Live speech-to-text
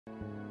Hi,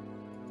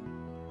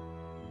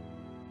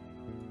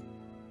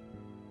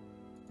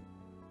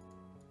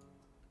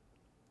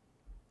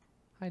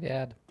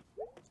 Dad.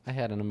 I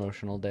had an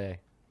emotional day.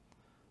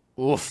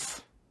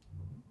 Oof.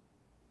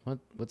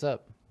 What's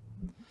up?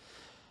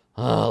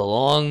 Oh,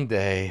 long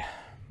day.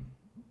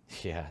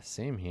 Yeah,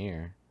 same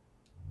here.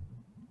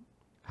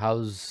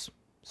 How's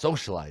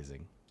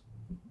socializing?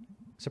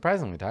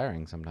 Surprisingly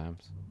tiring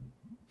sometimes.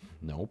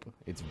 Nope.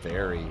 It's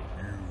very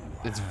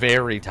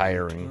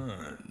tiring.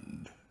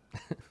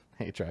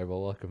 Hey,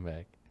 Tribal, welcome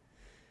back.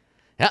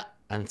 Yeah,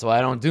 and so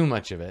I don't do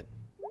much of it.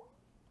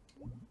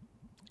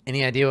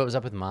 Any idea what was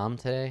up with Mom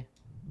today?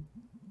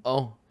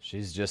 Oh,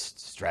 she's just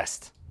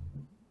stressed.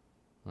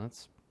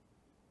 It's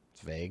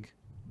vague.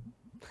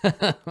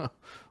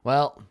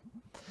 Well,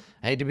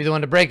 I hate to be the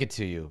one to break it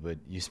to you, but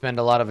you spend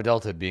a lot of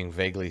adulthood being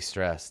vaguely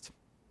stressed.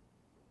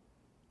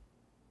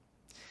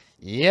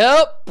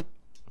 Yep.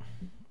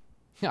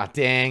 Aw,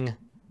 dang.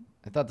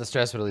 I thought the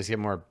stress would at least get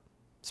more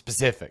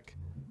specific.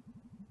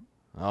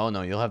 Oh,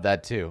 no, you'll have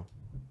that too.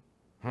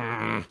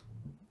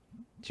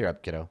 Cheer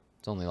up, kiddo.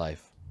 It's only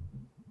life.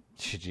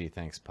 Gee,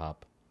 thanks,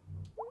 Pop.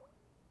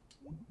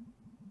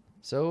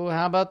 So,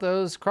 how about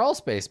those crawl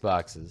space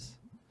boxes?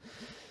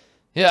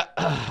 Yeah,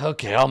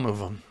 okay, I'll move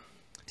them.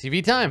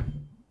 TV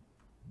time.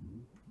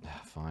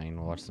 Fine,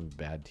 we'll watch some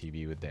bad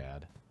TV with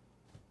Dad.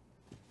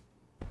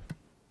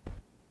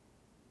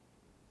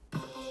 I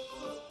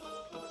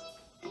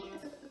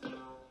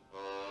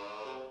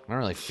don't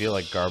really feel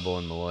like Garble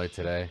and Malloy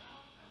today.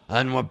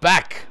 And we're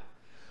back!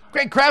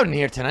 Great crowd in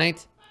here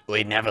tonight.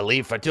 We'd never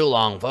leave for too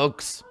long,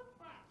 folks.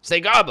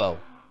 Say Garbo.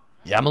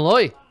 Yeah,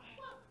 Malloy.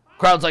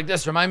 Crowds like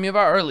this remind me of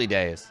our early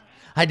days.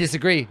 I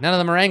disagree. None of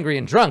them are angry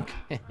and drunk.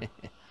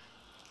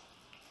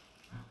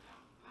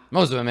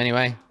 Most of them,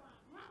 anyway.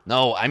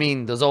 No, I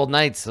mean those old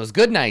nights, those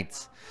good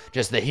nights.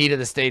 Just the heat of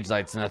the stage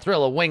lights and the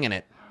thrill of winging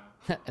it.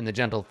 And the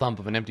gentle thump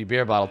of an empty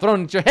beer bottle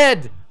thrown at your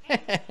head.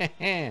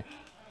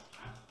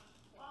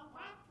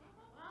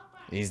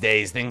 These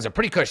days, things are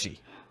pretty cushy.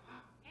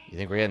 You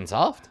think we're getting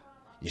soft?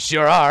 You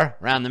sure are,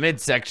 around the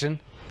midsection.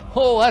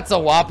 Oh, that's a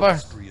whopper.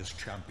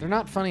 They're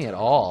not funny at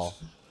all.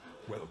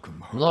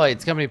 Lloyd,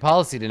 it's company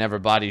policy to never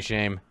body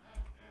shame.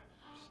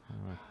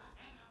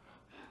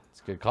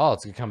 It's a good call.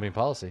 It's a good company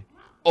policy.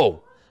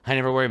 Oh, I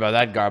never worry about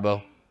that,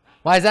 Garbo.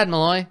 Why is that,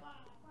 Malloy?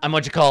 I'm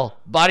what you call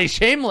body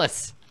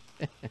shameless.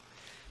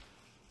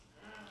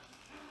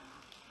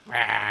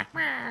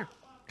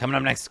 Coming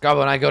up next,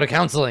 Garbo and I go to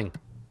counseling.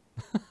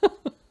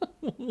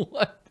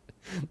 What?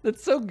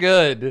 That's so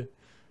good.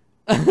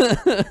 That's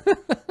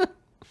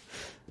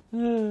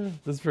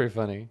pretty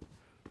funny.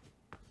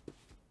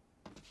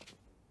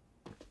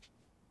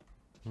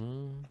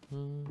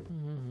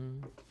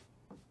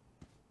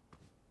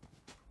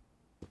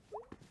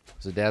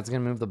 So Dad's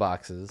gonna move the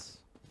boxes.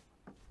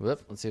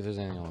 Whoop, let's see if there's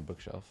anything on the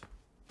bookshelf.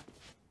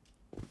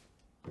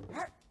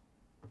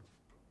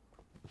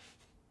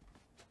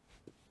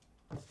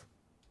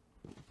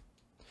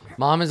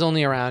 Mom is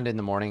only around in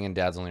the morning and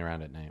Dad's only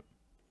around at night.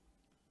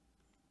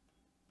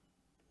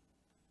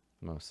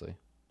 Mostly.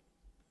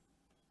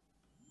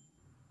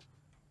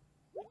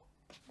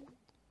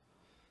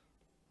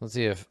 Let's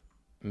see if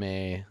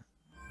Mae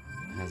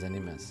has any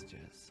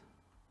messages.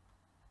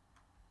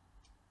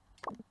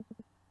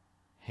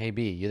 Hey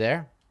B, you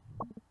there?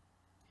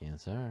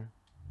 Yes, sir.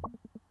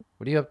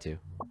 What are you up to?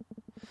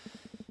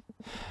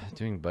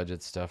 Doing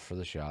budget stuff for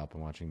the shop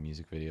and watching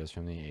music videos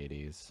from the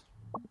 80s.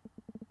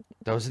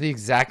 Those are the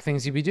exact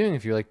things you'd be doing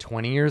if you're like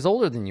 20 years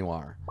older than you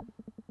are.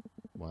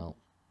 Well,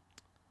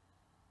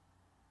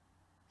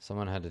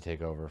 someone had to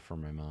take over for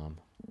my mom.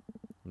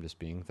 I'm just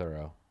being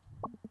thorough.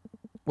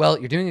 Well,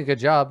 you're doing a good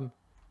job.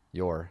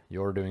 You're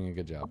doing a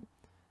good job.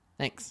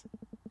 Thanks.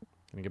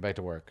 Gonna get back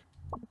to work.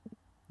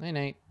 Night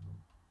night.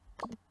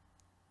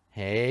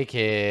 Hey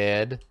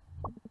kid.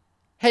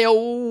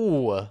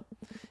 Hey-oh!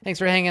 Thanks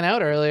for hanging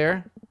out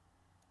earlier.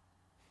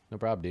 No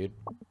problem, dude.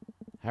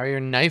 How are your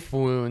knife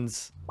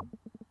wounds?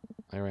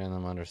 I ran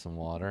them under some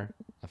water.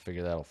 I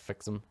figure that'll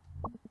fix them.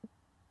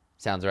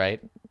 Sounds right.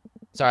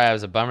 Sorry, I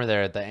was a bummer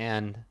there at the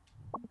end.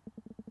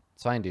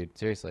 It's fine, dude.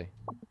 Seriously.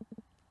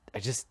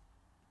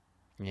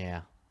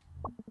 Yeah.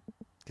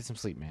 Get some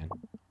sleep, man.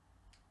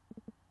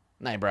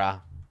 Night,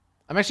 brah.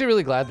 I'm actually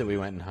really glad that we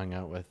went and hung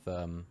out with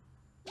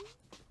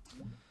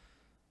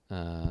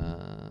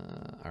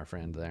our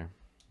friend there.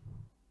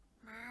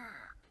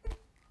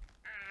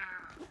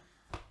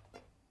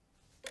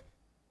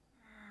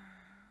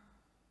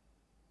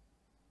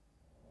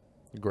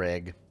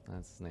 Greg.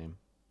 That's his name.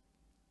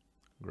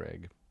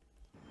 Greg.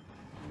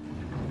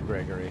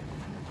 Gregory.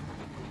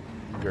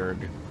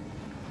 Gerg.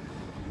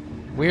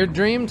 Weird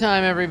dream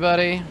time,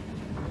 everybody.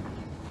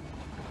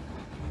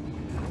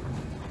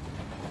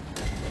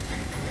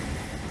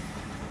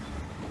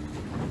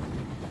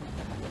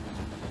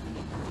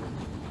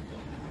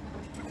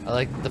 I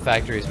like the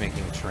factory's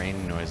making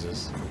train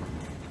noises.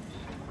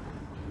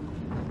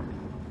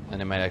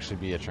 And it might actually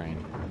be a train.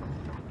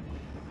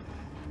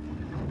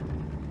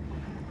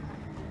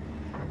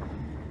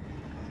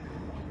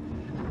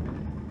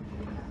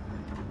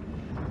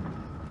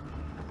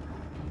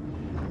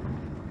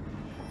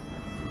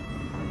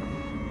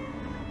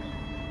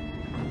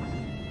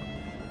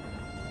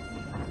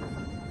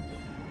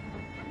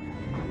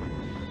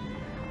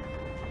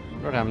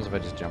 What happens if I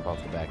just jump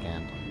off the back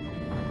end?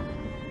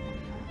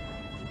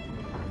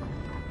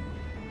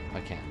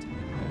 I can't. Okay.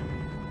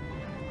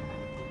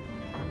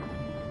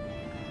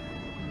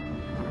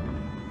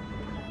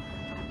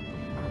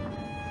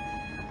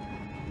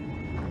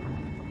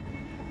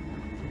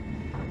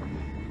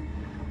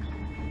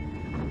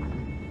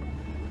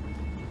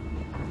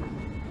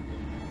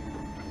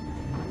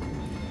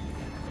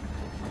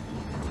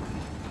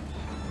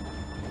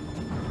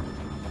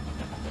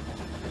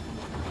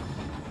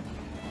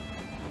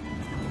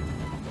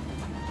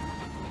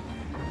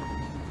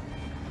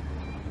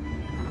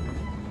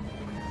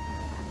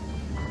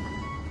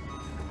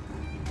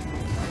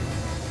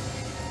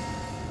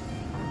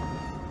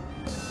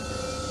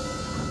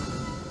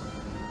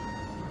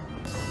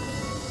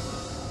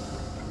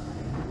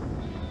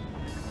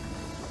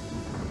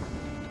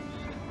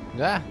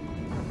 Ah.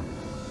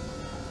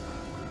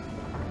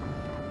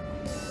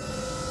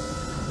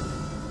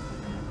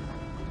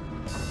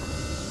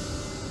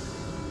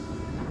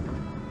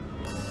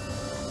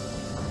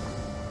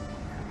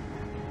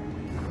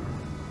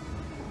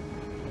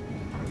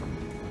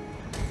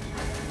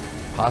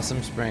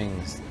 Possum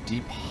Springs,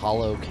 Deep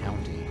Hollow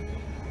County.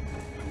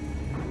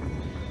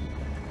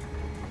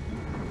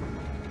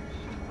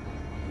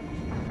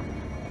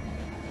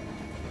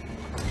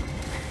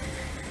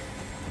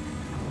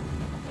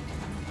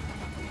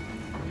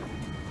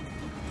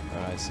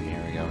 I see,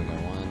 here we go. We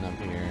got one up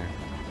here.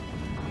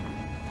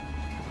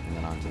 And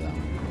then onto that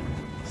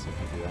one. Let's see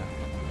if we can do that.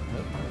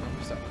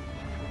 Oh, stop.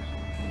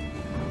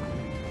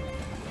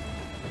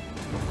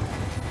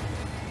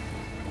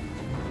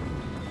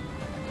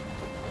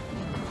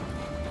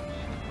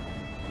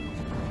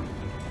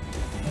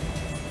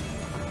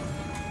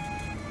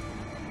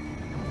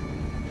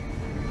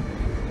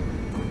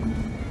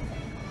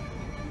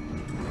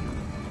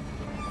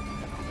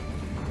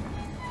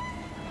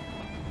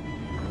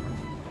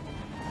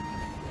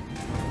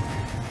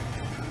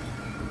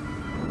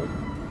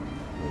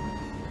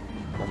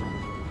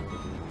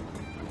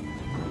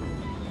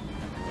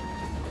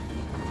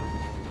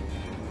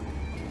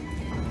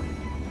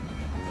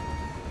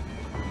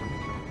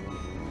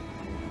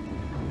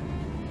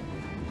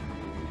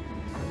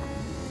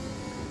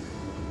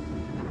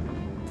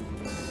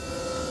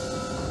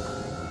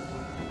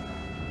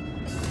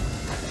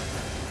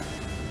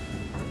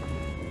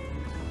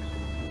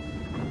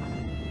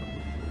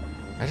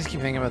 I just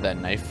keep thinking about that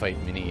knife fight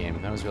minigame.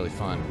 That was really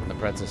fun. The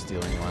pretzel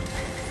stealing one.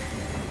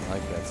 I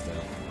like that stuff.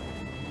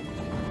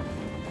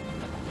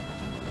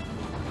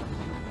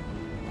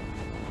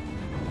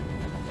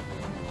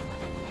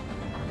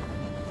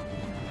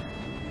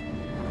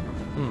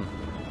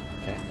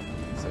 Okay.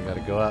 So I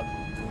gotta go up.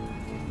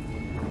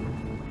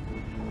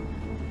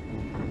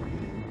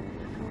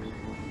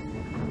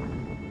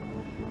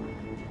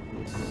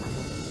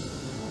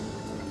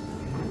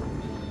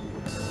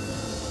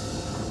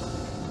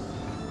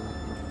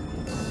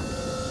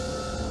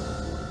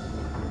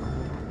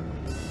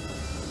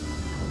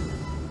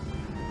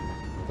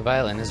 The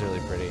violin is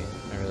really pretty.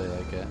 I really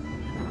like it.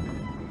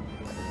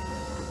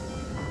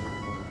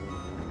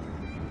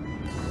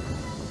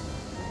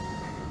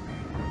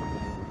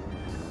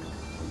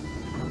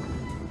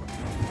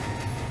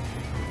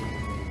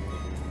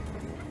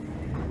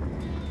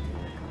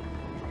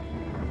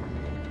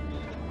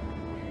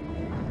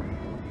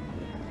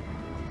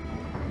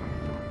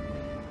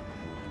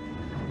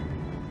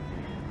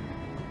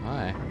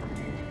 Hi.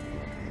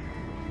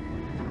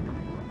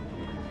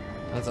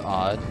 That's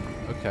odd.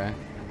 Okay.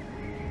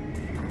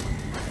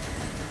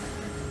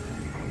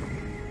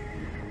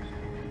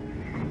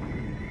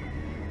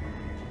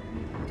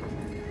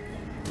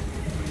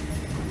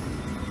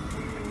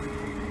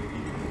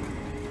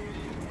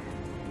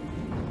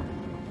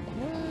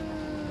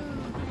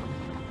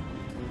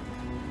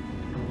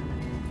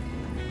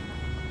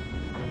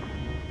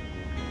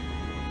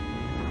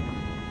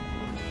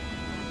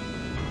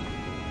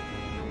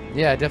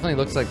 Yeah, it definitely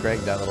looks like Greg,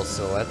 that little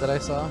silhouette that I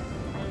saw.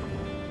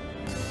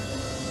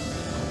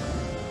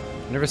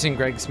 I've never seen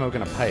Greg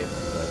smoking a pipe,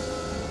 but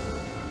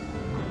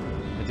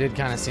it did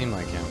kind of seem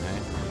like him, hey?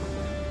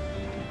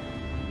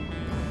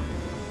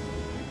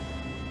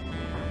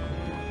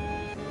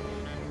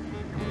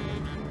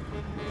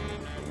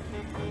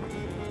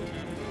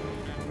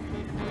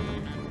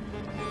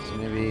 So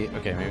maybe,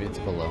 okay, maybe it's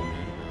below me.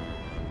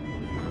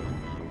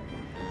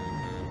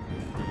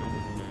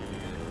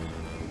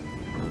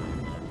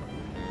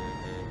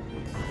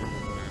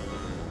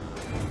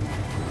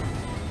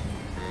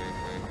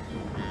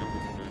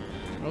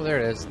 Oh, there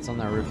it is. It's on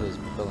that roof of this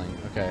building.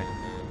 Okay.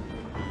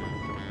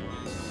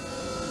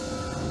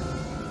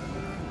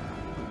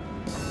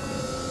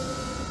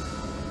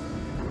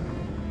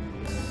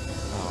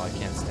 Oh, I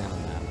can't stand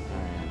on that.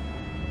 Alright.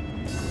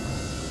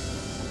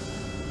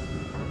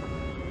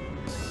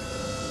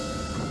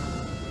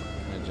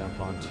 Can I jump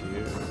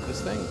onto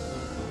this thing?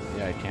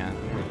 Yeah, I can.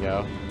 Here we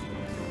go.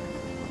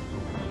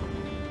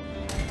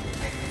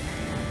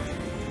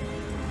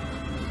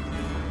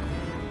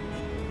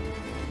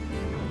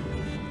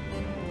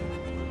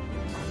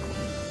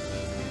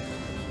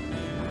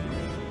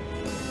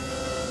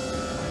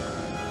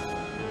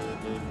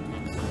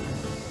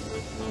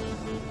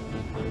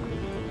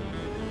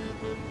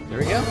 There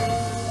we go.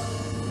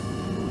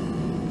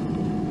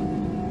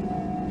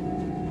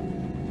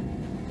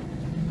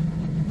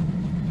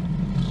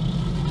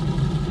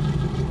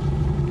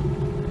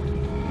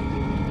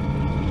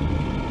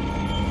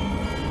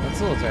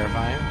 That's a little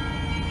terrifying.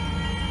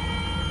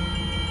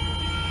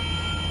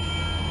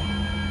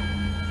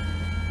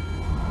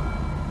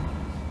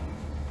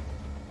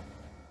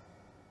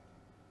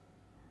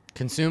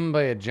 Consumed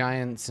by a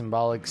giant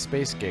symbolic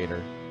space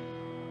gator.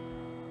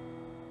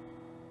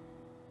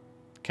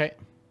 Okay.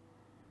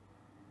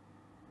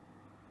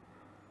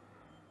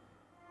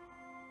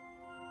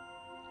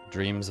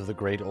 Dreams of the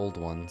great old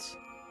ones.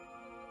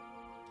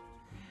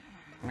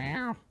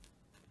 Meow.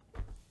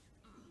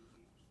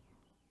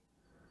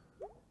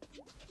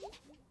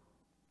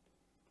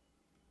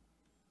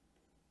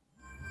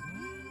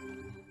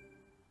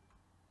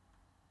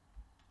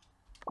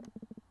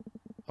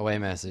 Away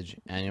message.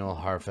 Annual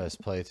Harfest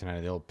play tonight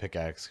at the old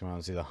pickaxe. Come out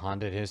and see the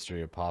haunted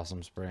history of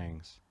Possum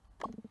Springs.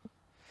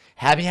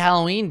 Happy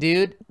Halloween,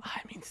 dude.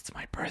 I mean, it's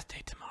my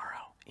birthday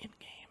tomorrow. In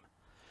game.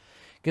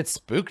 Get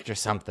spooked or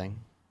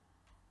something.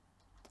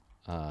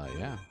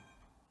 Yeah.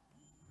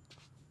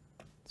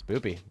 It's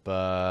spoopy,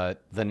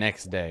 but the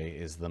next day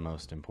is the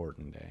most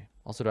important day.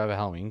 Also, do I have a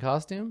Halloween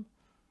costume?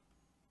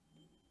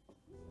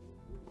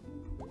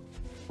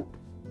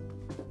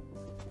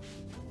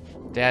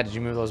 Dad, did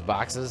you move those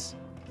boxes?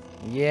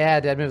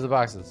 Yeah, Dad moved the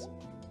boxes.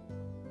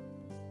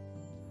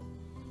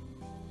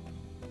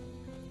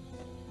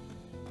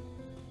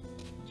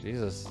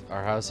 Jesus,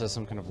 our house has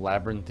some kind of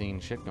labyrinthine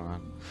shit going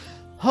on.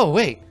 Oh,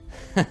 wait.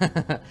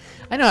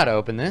 I know how to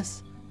open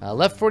this.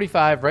 Left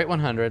 45, right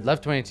 100,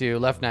 left 22,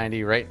 left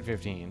 90, right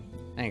 15.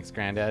 Thanks,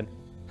 Granddad.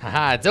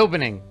 Haha, it's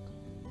opening.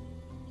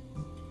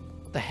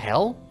 What the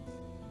hell?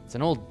 It's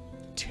an old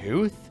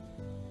tooth?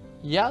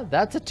 Yeah,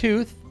 that's a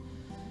tooth.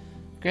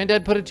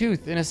 Granddad put a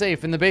tooth in a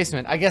safe in the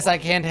basement. I guess I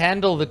can't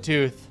handle the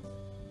tooth.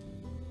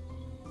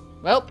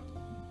 Well,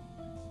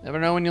 never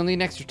know when you'll need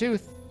an extra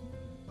tooth.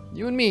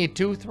 You and me,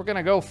 tooth, we're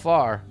gonna go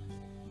far.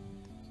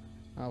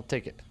 I'll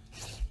take it.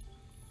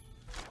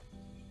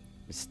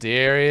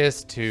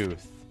 Mysterious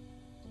tooth.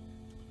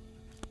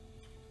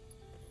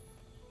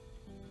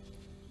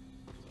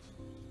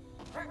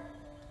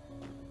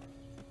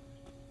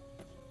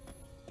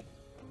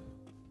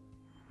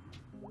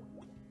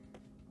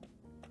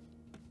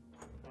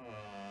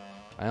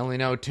 I only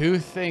know two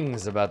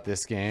things about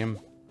this game.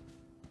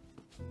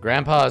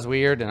 Grandpa is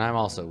weird, and I'm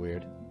also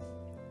weird.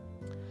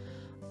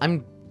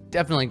 I'm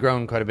definitely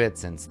grown quite a bit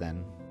since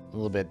then. A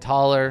little bit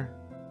taller,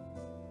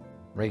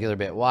 regular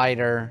bit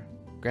wider.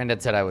 Granddad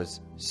said I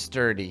was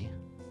sturdy.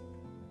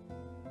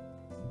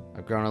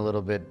 I've grown a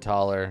little bit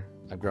taller.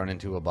 I've grown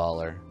into a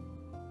baller.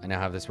 I now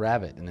have this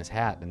rabbit, and this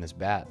hat, and this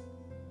bat,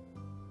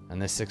 and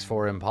this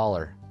 6'4"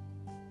 Impala.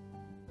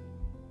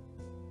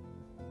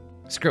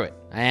 Screw it.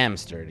 I am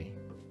sturdy.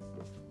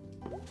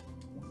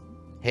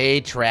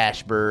 Hey,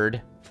 trash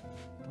bird.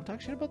 Don't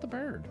talk shit about the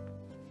bird.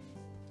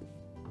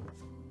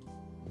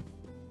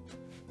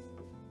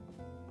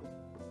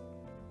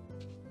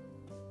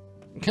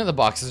 The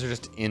boxes are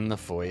just in the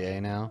foyer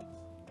now.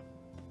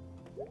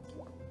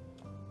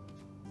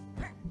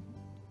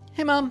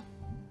 Hey, Mom.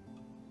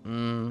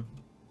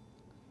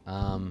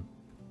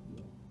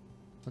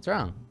 What's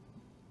wrong?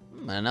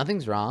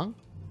 Nothing's wrong.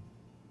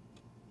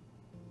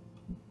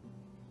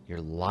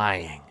 You're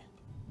lying.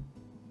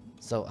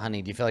 So,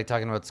 honey, do you feel like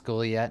talking about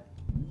school yet?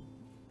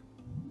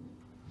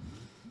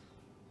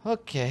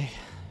 Okay.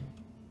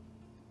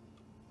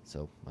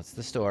 So, what's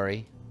the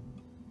story?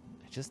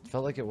 I just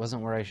felt like it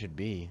wasn't where I should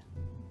be.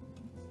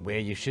 Where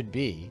you should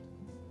be?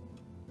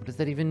 What does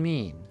that even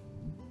mean?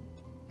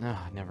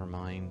 Ah, never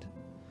mind.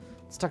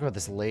 Let's talk about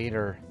this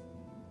later.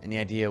 Any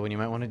idea when you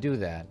might want to do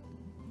that?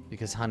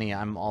 Because, honey,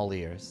 I'm all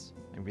ears.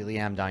 I really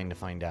am dying to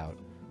find out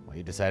why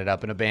you decided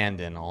up and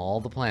abandon all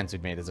the plans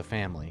we'd made as a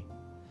family.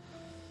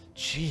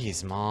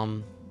 Jeez,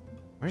 Mom.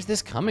 Where's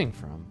this coming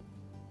from?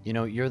 You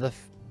know, you're the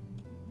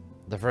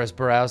first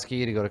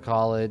Borowski to go to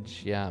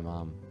college. Yeah,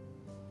 Mom.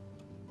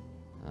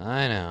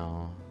 I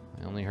know.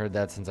 I only heard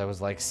that since I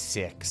was like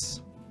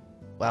 6.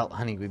 Well,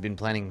 honey, we've been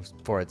planning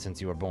for it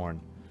since you were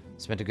born.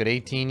 Spent a good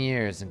 18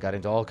 years and got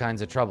into all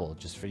kinds of trouble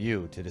just for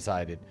you to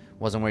decide it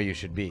wasn't where you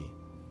should be.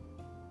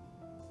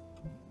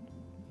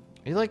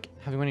 Are you like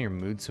having one of your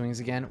mood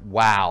swings again?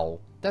 Wow.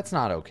 That's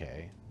not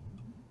okay.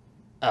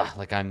 Ugh,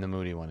 like I'm the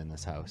moody one in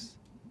this house.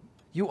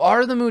 You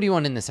are the moody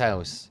one in this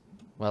house.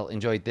 Well,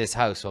 enjoy this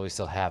house while we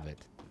still have it.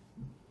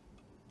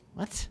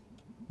 What?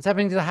 What's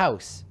happening to the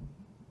house?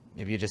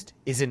 Maybe it just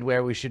isn't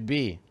where we should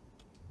be.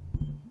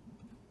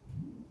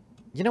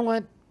 You know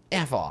what?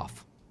 F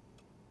off.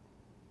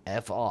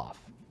 F off.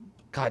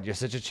 God, you're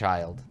such a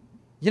child.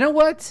 You know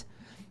what?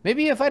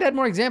 Maybe if I'd had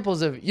more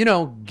examples of, you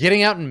know,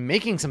 getting out and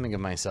making something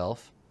of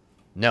myself.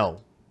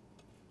 No.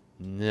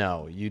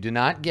 No, you do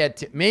not get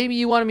to. Maybe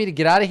you wanted me to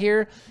get out of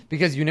here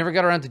because you never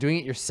got around to doing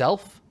it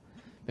yourself.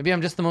 Maybe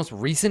I'm just the most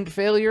recent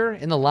failure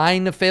in the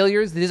line of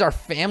failures that is our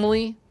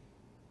family.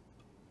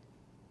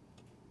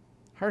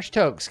 Harsh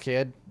tokes,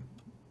 kid.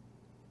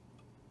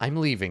 I'm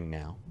leaving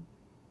now.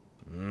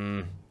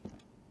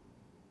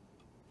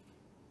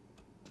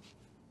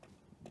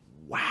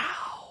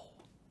 Wow.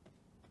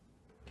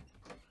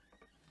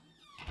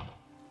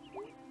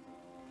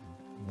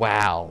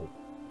 Wow.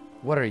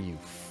 What are you,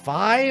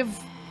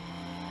 5?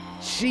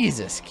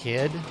 Jesus,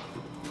 kid.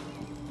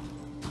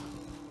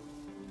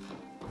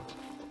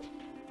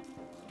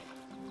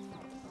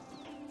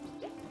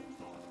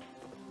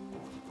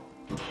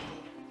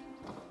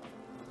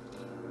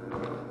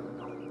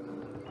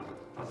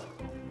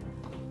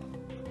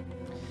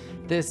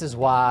 This is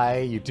why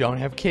you don't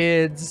have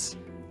kids.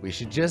 We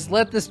should just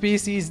let the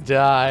species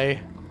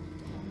die.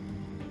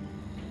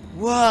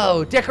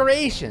 Whoa,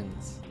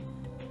 decorations.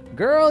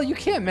 Girl, you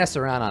can't mess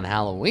around on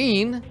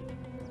Halloween.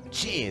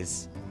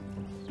 Jeez.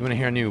 You want to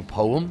hear a new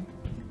poem?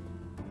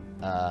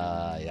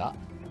 Yeah.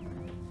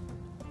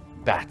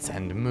 Bats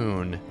and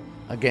moon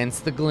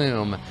against the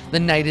gloom. The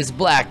night is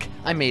black.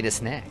 I made a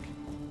snack.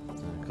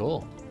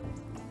 Cool.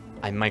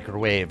 I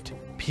microwaved.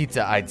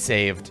 Pizza I'd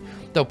saved.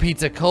 Though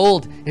pizza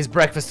cold is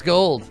breakfast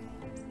gold.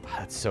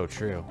 That's so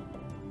true.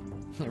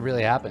 It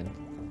really happened.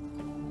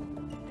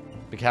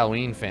 Big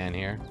Halloween fan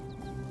here.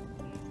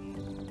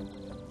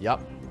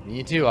 Yup.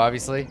 Me too,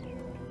 obviously.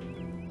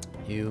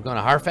 You going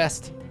to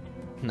Harfest?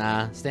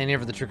 Nah, staying here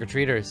for the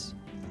trick-or-treaters.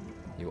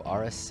 You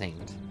are a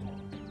saint.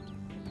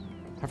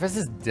 Harfest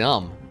is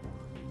dumb.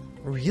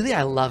 Really,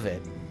 I love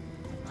it.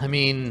 I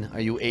mean,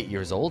 are you 8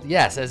 years old?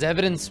 Yes, as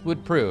evidence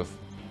would prove.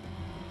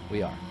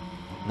 We are.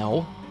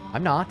 No,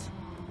 I'm not.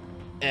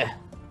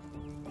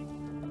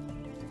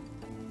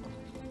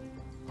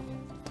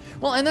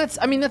 Well, and that's,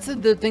 I mean, that's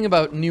the thing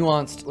about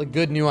nuanced, like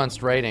good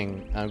nuanced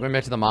writing. Going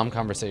back to the mom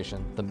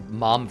conversation, the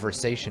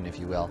mom-versation, if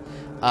you will.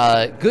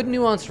 Good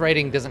nuanced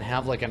writing doesn't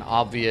have like an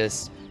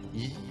obvious,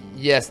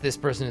 yes, this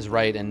person is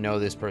right and no,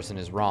 this person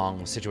is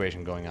wrong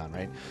situation going on,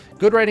 right?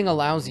 Good writing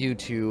allows you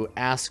to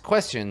ask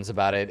questions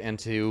about it and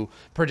to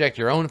project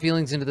your own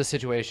feelings into the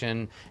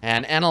situation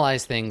and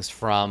analyze things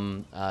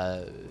from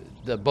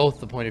both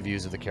the point of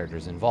views of the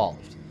characters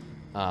involved.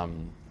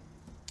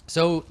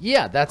 So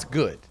yeah, that's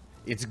good.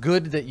 It's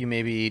good that you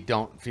maybe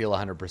don't feel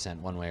 100%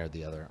 one way or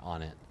the other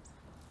on it.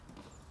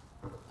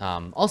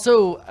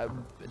 Also, a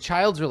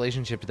child's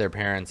relationship to their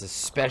parents,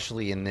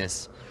 especially in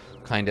this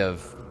kind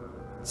of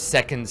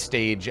second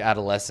stage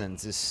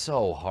adolescence, is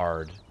so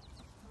hard.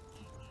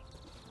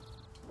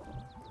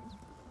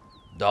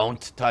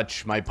 Don't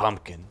touch my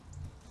pumpkin.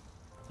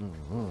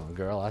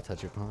 Girl, I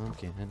touch your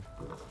pumpkin.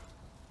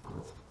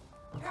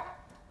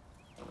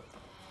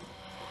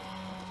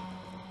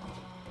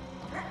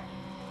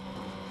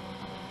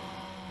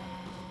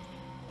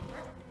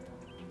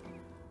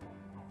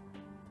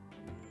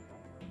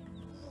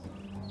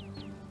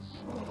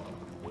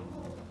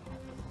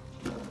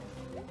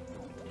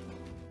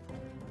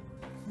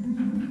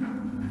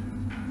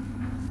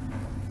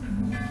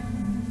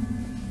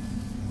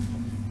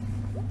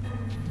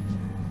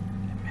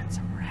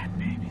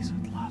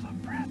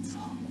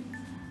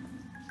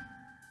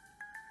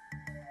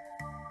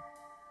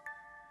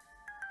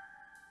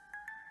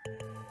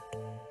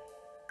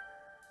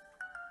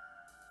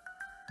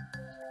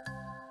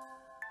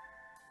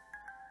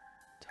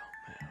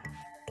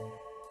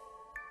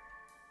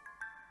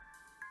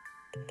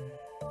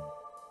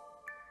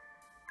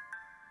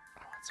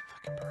 Some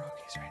fucking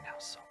pierogies right now,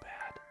 so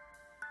bad.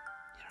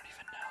 You don't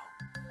even know.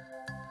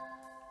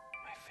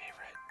 My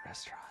favorite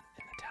restaurant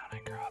in the town I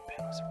grew up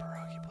in was a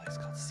pierogi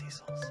place called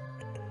Cecil's.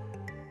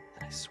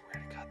 And I swear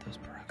to God, those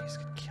pierogies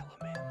could kill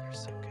a man. They're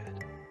so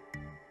good.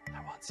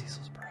 I want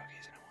Cecil's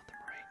pierogies and I want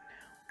them right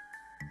now.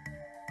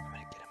 I'm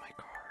gonna get in my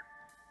car.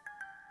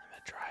 I'm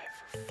gonna drive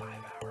for 5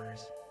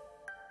 hours.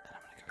 And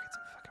I'm gonna go get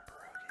some fucking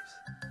pierogies.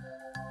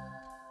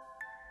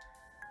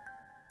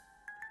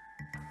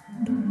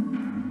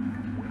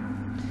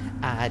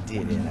 I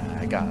did it.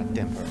 I got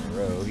them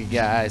pierogi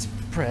guys,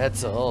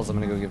 pretzels. I'm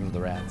gonna go give them to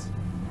the rats.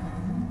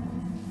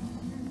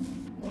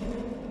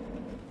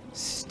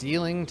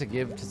 Stealing to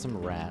give to some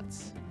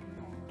rats.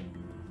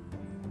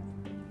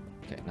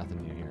 Okay,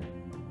 nothing new here.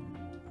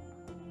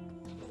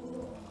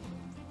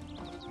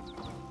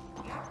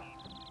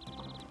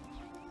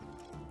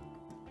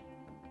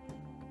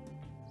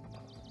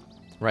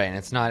 Right, and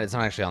it's not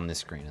actually on this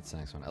screen, it's the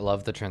next one. I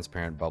love the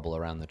transparent bubble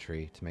around the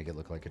tree to make it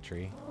look like a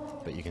tree,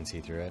 but you can see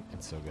through it.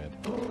 It's so good.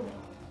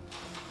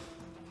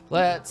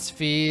 Let's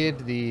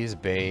feed these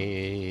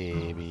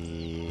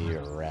baby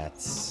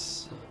rats.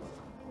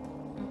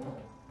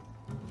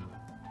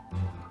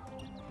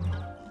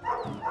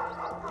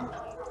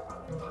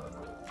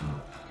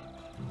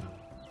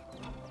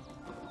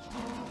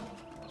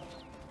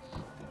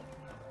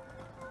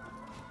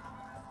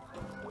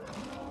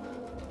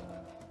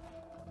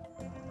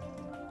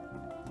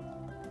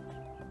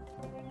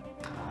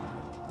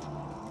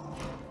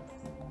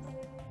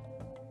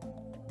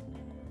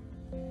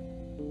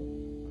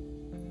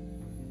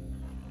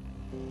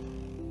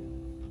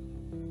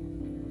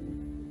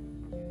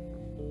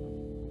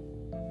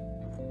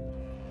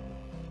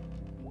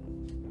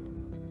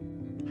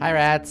 Hi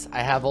rats,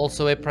 I have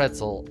also a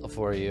pretzel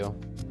for you.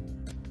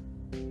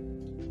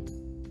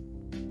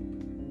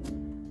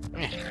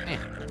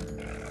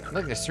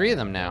 Look, there's 3 of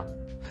them now.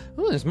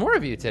 Ooh, there's more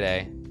of you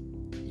today.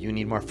 You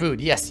need more food.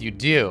 Yes, you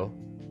do.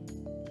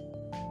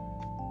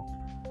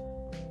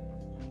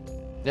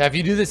 Yeah, if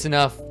you do this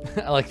enough,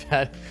 I like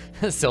that,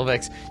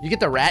 Sylvex. You get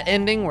the rat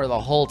ending where the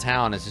whole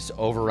town is just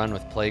overrun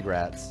with plague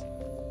rats.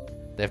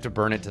 They have to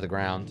burn it to the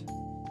ground.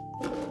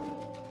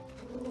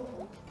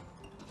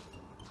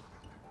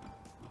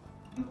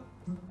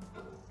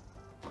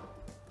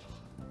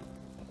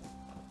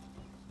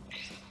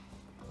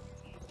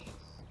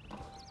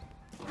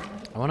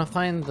 I want to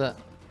find the...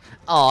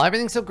 Oh,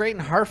 everything's so great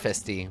and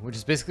Harfesty, which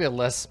is basically a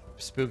less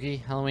spooky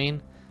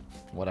Halloween.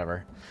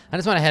 Whatever. I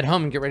just want to head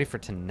home and get ready for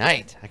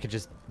tonight. I could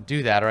just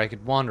do that, or I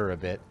could wander a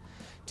bit.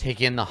 Take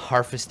in the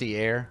Harfesty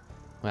air.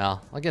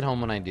 Well, I'll get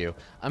home when I do.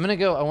 I'm gonna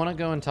go... I want to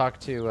go and talk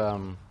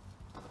to,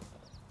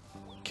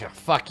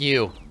 Fuck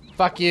you.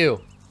 Fuck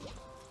you.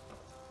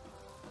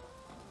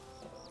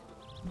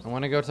 I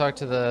want to go talk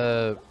to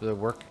the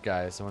work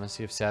guys. I want to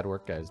see if Sad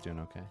Work Guy is doing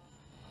okay.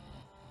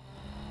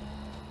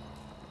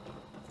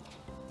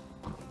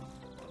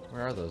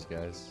 Where are those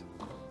guys?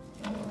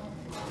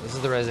 This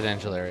is the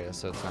residential area,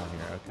 so it's not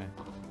here.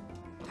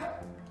 Okay.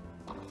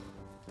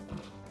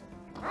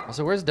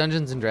 Also, where's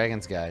Dungeons and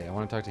Dragons guy? I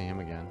want to talk to him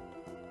again.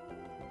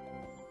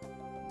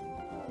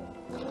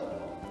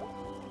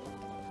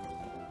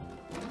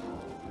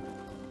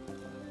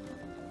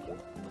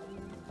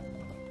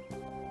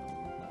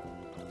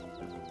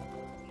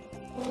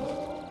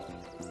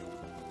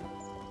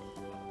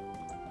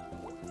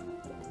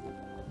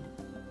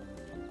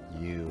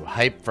 You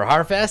hype for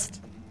Harfest?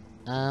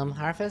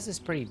 Harfest is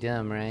pretty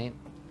dumb, right?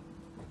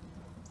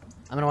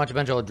 I'm gonna watch a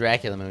bunch of old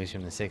Dracula movies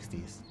from the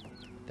 60s.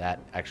 That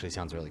actually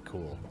sounds really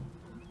cool.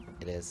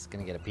 It is.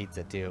 Gonna get a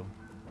pizza too.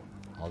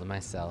 All to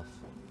myself.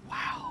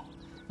 Wow.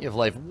 You have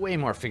life way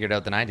more figured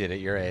out than I did at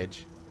your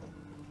age.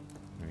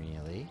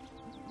 Really?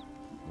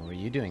 What were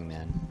you doing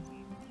then?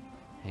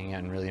 Hanging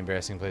out in really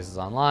embarrassing places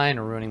online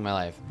or ruining my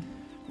life?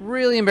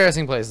 Really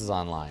embarrassing places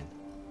online.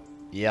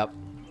 Yep.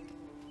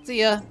 See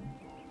ya.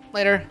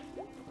 Later.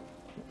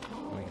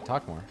 We can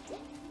talk more.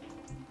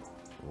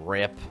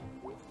 Rip.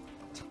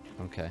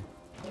 Okay.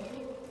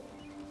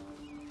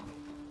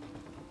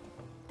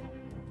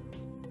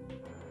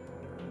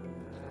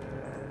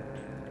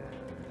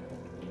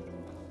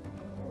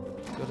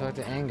 Let's go talk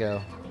to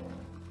Ango.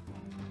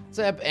 What's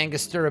up,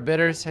 Angostura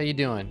Bitters? How you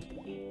doing?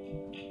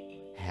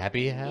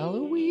 Happy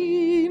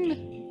Halloween!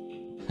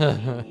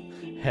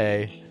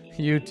 Hey,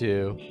 you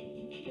too.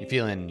 You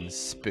feeling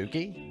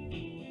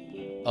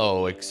spooky?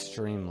 Oh,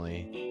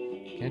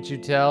 extremely. Can't you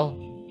tell?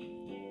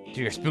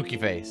 To your spooky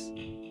face.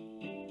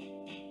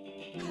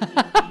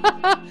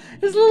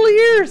 His little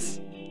ears!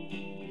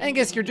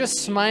 Angus, you're just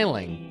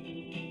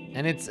smiling.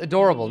 And it's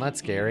adorable, not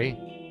scary.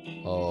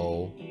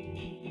 Oh.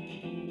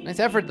 Nice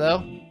effort,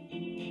 though.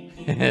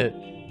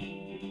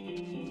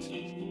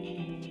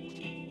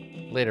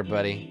 Later,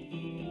 buddy.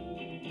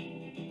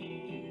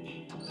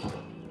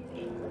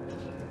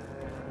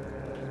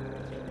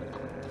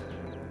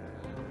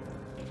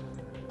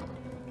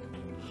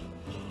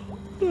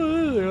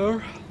 There they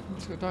are.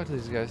 Let's go talk to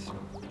these guys.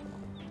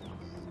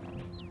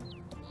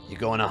 You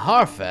going to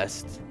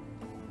Harfest?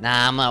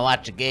 Nah, I'm gonna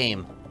watch a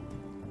game.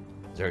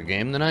 Is there a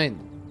game tonight?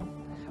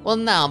 Well,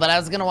 no, but I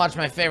was gonna watch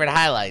my favorite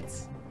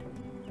highlights.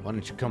 Why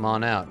don't you come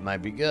on out? It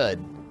might be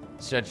good.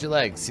 Stretch your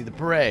legs, see the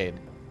parade.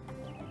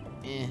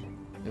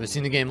 Ever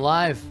seen the game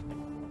live?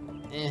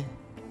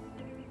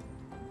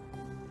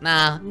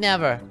 Nah,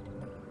 never.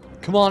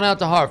 Come on out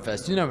to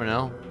Harfest, you never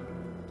know.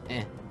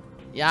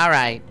 Yeah,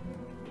 alright.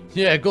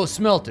 Yeah, go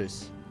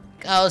Smelters.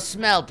 Go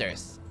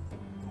Smelters.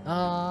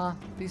 Aw,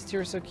 these two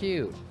are so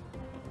cute.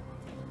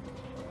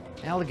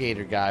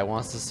 Alligator guy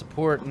wants to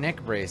support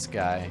neck brace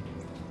guy.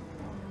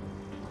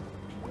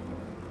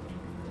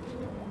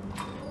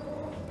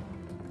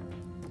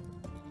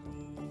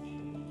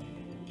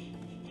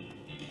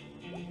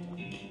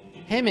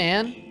 Hey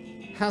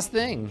man, how's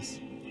things?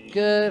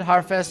 Good,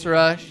 Harfest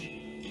rush.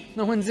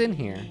 No one's in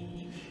here.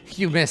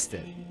 You missed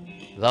it.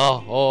 The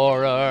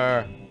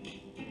horror.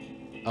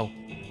 Oh.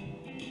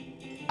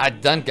 I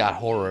done got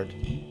horrored.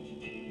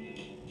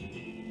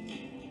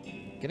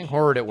 Getting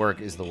horrored at work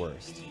is the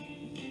worst.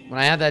 When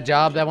I had that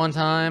job that one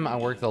time, I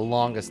worked the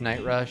longest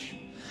night rush.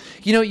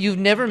 You know, you've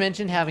never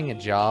mentioned having a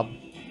job.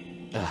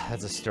 Ugh,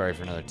 that's a story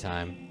for another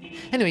time.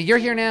 Anyway, you're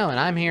here now, and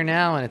I'm here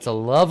now, and it's a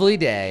lovely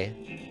day.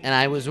 And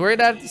I was worried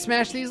I'd have to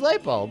smash these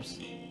light bulbs.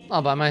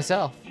 All by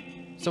myself.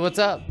 So what's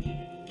up?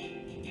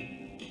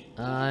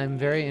 I'm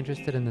very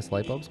interested in this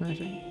light bulb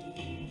smashing.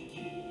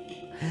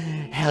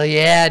 Hell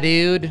yeah,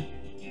 dude.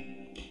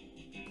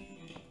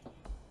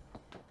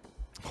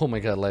 Oh my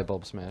god, light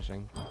bulb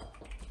smashing.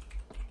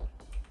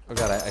 Oh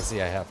god, I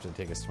see I have to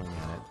take a swing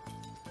at it.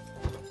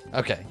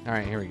 Okay,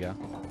 alright, here we go.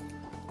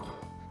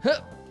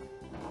 Huh.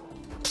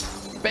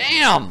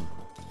 Bam!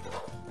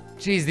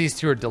 Jeez, these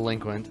two are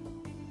delinquent.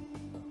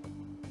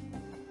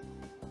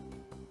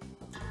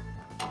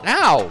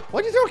 Ow!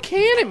 Why'd you throw a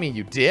can at me,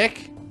 you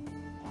dick?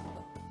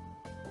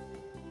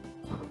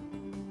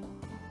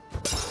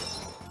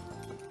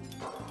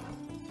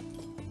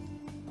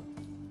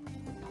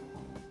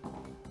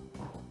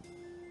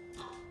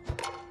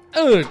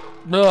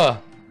 Ugh.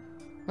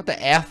 What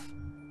the F?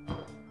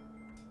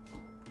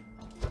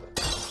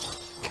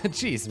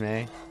 Jeez,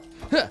 Mae.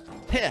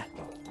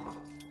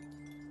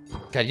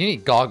 God, you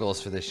need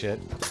goggles for this shit.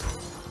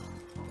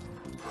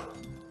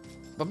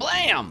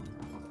 Ba-blam!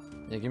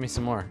 Yeah, give me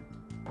some more.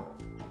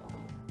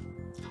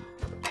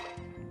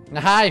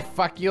 Hi,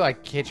 fuck you. I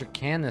hit your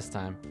can this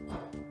time.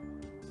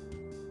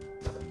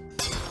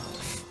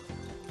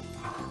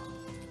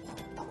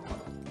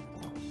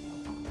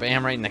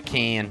 Bam, right in the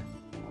can.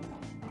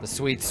 The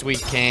sweet,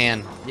 sweet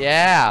can.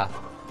 Yeah.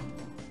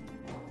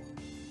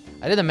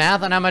 I did the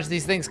math on how much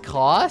these things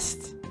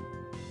cost.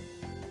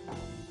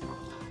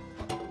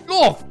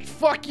 Oh,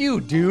 fuck you,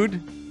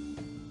 dude.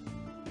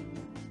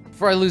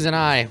 Before I lose an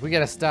eye, we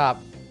gotta stop.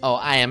 Oh,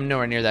 I am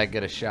nowhere near that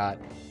good a shot.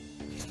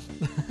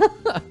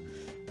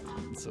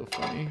 It's so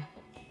funny.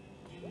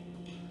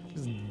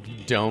 Just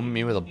dome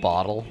me with a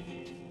bottle.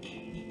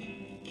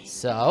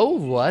 So,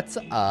 what's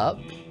up?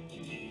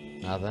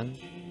 Nothing.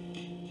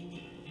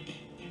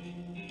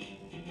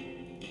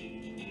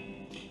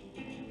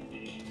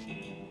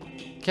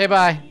 Okay,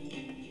 bye.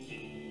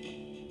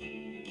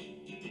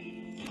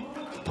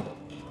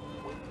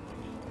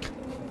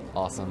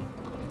 Awesome.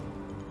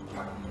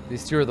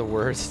 These two are the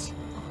worst.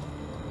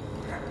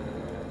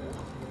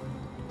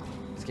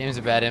 This game is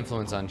a bad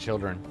influence on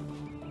children.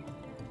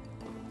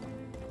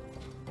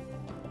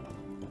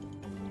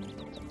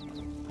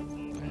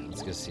 Alright,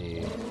 let's go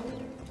see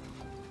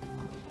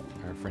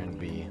our friend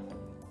B.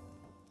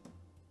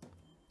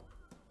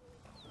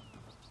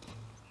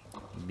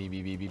 B,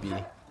 B, B, B, B.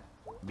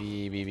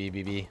 B, B, B,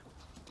 B, B.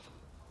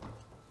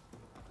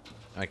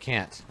 I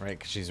can't, right?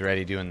 Because she's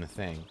already doing the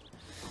thing.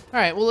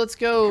 Alright, well, let's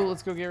go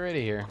get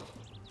ready here.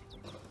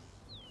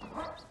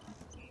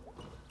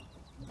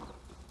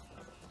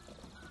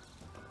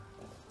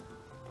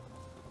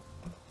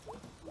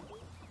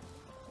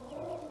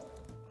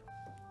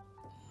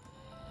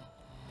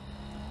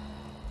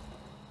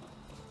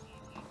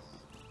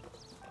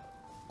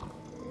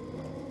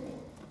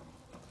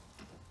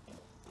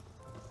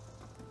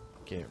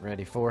 Get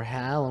ready for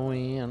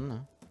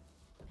Halloween.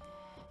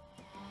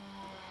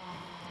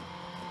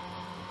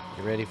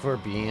 Get ready for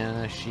being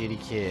a shitty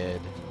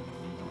kid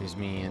who's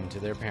mean to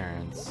their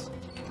parents.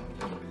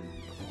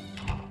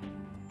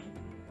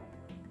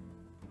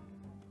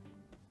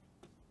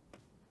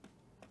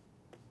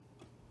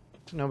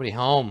 Nobody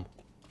home.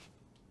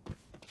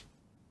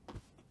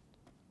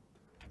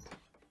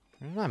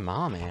 Where's my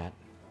mom at?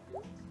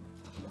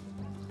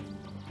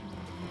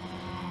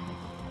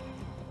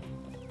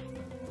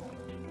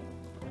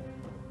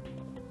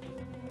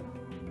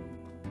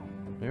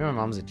 Maybe my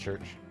mom's at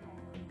church.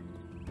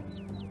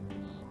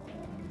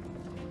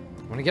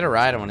 I want to get a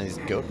ride on one of these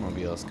goat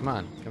mobiles. Come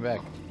on, come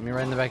back. Let me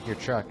ride in the back of your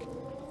truck.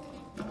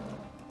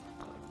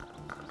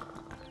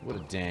 What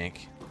a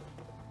dank.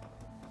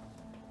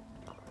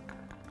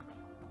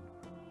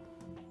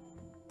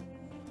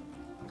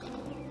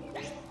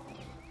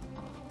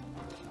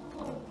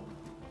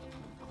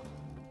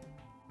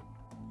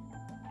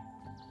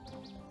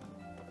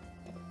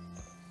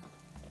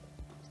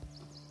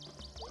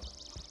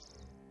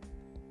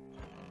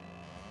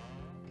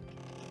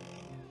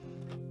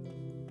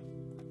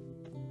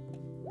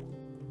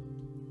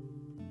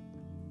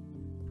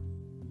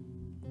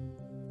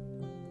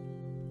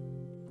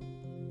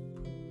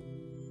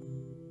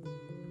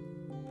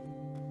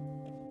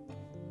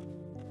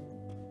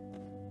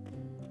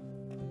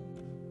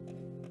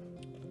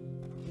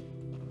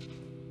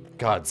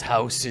 God's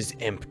house is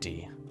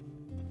empty.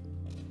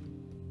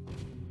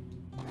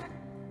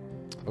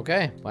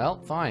 Okay,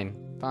 well, fine.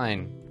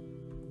 Fine.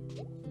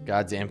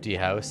 God's empty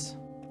house.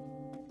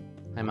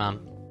 Hi,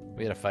 Mom.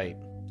 We had a fight.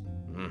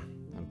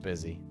 I'm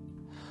busy.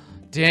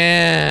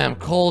 Damn,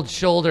 cold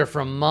shoulder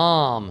from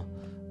Mom.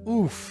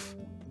 Oof.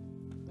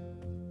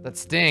 That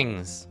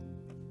stings.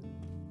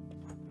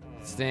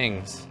 It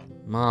stings.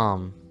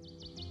 Mom.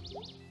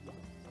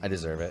 I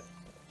deserve it.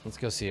 Let's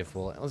go see if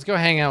we'll... Let's go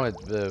hang out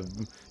with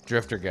the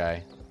drifter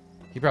guy.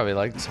 He probably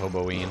likes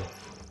Hoboeen.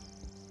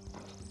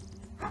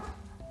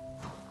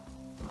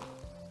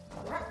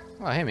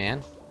 Oh, hey,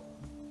 man.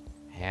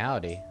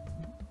 Howdy.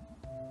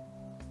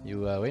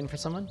 You waiting for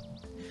someone?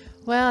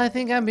 Well, I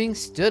think I'm being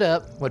stood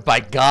up. What, by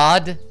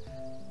God?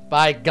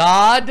 By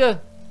God?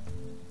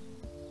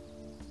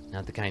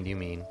 Not the kind you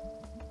mean.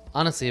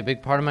 Honestly, a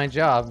big part of my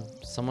job.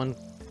 Someone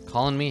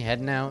calling me,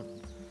 heading out,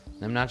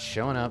 them not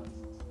showing up.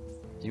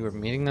 You were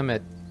meeting them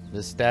at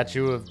the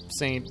statue of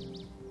Saint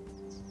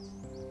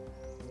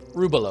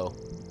Rubelo.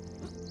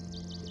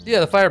 Yeah,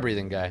 the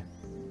fire-breathing guy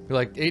who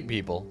like ate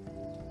people.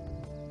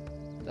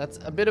 That's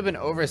a bit of an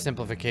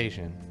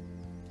oversimplification.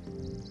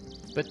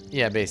 But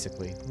yeah,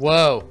 basically.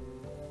 Whoa.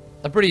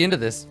 I'm pretty into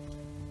this.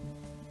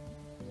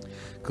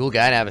 Cool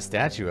guy to have a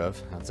statue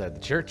of outside the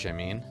church, I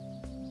mean.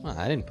 Well,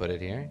 I didn't put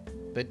it here.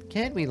 But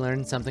can't we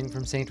learn something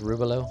from Saint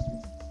Rubelo?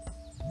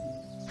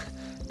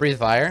 Breathe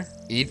fire,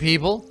 eat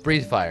people,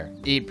 breathe fire,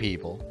 eat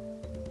people,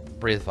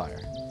 breathe fire.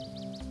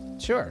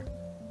 Sure.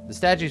 The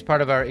statue's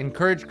part of our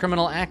Encourage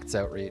Criminal Acts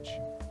outreach.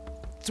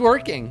 It's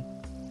working.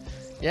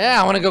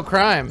 Yeah, I want to go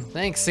crime.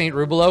 Thanks, Saint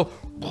Rubelo.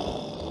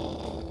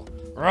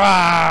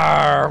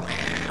 Rawr.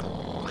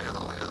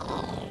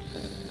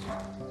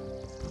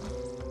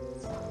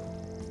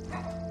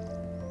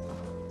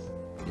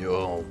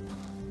 Yo.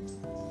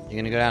 You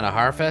gonna go down to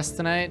Harfest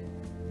tonight?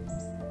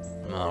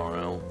 I don't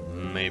know.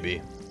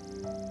 Maybe.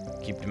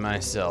 Keep to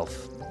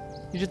myself.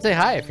 You should say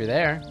hi if you're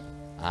there.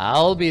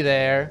 I'll be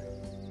there.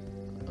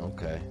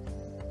 Okay.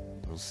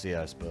 We'll see,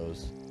 I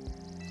suppose.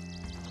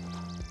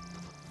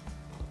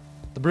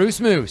 The Bruce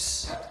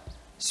Moose.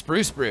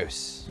 Spruce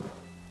Bruce.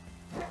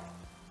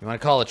 You want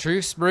to call a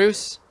truce,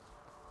 Bruce?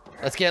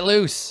 Let's get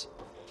loose.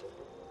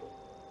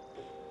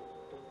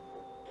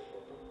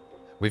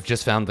 We've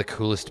just found the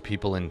coolest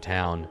people in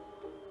town.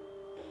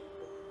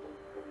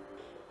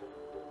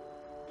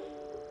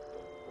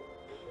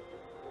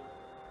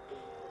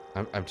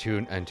 I'm too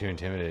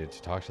intimidated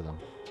to talk to them.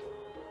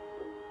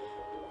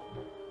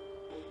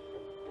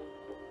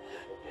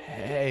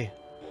 Hey.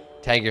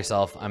 Tag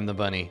yourself. I'm the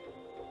bunny.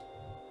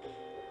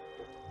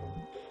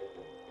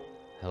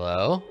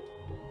 Hello?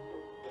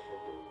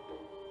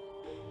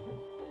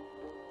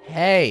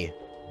 Hey.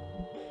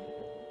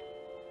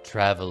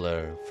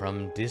 Traveler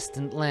from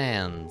distant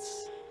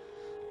lands.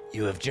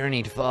 You have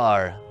journeyed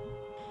far,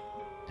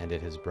 and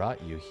it has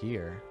brought you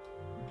here.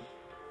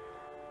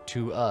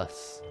 To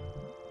us.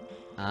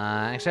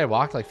 Actually, I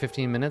walked like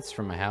 15 minutes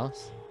from my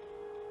house.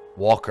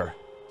 Walker,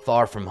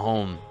 far from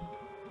home.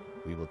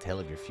 We will tell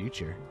of your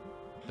future.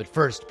 But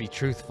first, be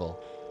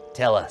truthful.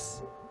 Tell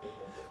us.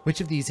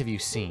 Which of these have you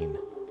seen?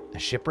 A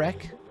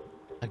shipwreck?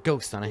 A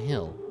ghost on a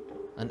hill?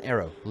 An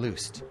arrow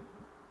loosed?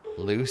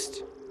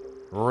 Loosed?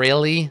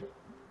 Really?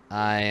 You're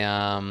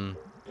all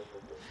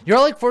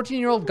like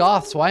 14-year-old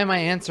goths. Why am I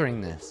answering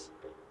this?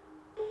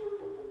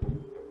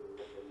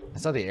 I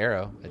saw the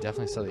arrow. I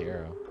definitely saw the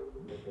arrow.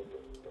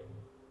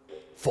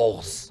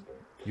 False.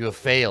 You have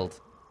failed.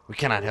 We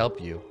cannot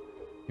help you.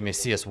 You may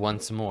see us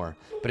once more,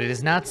 but it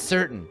is not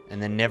certain,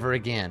 and then never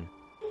again.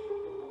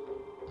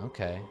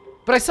 Okay.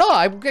 But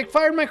I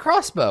fired my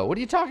crossbow. What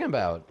are you talking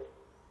about?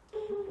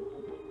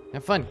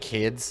 Have fun,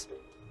 kids.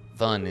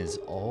 Fun is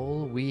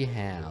all we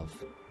have.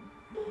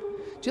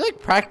 Do you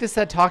like practice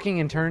that talking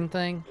in turn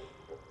thing?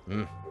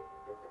 You're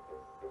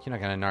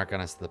not gonna narc on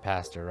us to the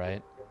pastor,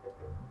 right?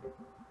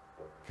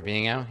 For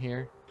being out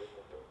here?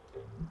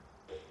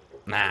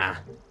 Nah.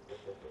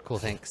 Cool,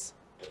 thanks.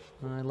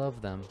 I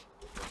love them.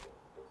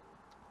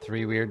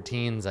 3 weird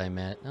teens I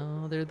met.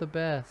 Oh, they're the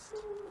best.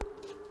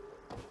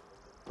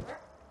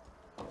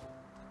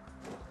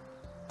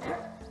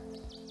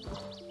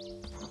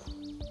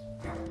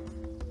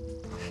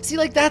 See,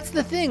 like, that's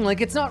the thing.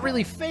 Like, it's not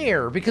really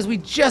fair because we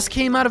just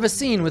came out of a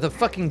scene with a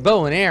fucking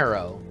bow and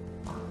arrow.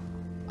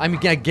 I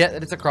mean, I get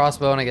that it's a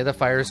crossbow and I get that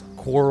fires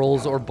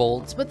quarrels or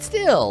bolts, but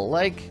still,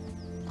 like...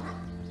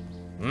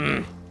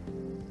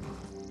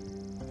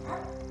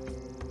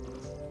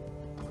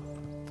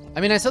 I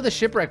mean, I saw the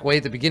shipwreck way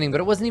at the beginning,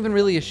 but it wasn't even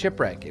really a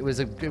shipwreck. It was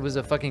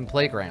a fucking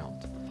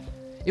playground.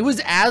 It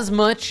was as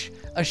much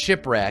a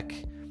shipwreck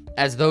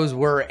as those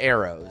were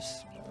arrows.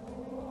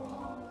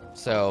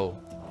 So,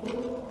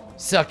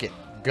 suck it,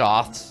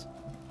 goths.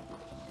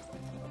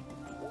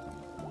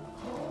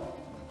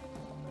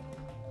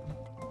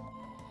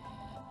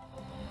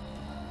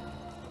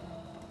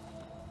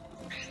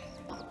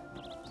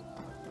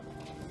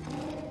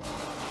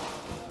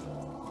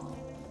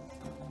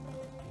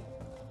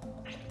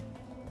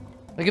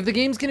 Like, if the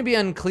game's gonna be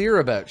unclear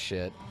about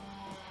shit.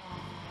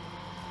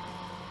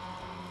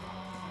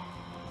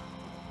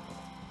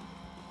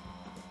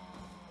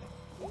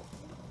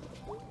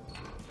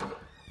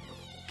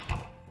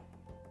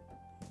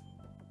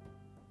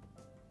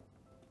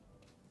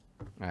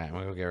 Alright, I'm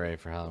gonna go get ready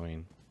for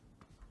Halloween.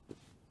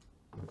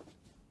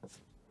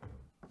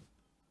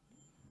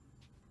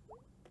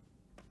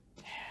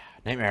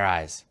 Nightmare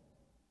eyes.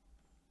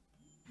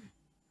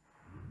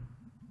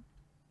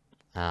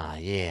 Ah,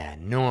 yeah,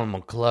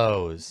 normal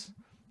clothes.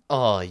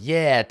 Oh,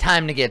 yeah,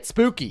 time to get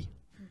spooky.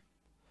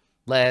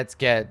 Let's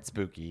get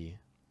spooky.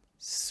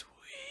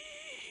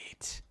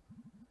 Sweet.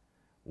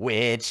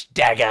 Witch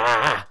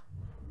dagger.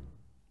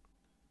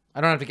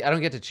 I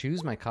don't get to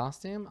choose my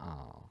costume?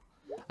 Oh.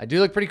 I do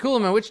look pretty cool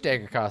in my witch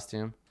dagger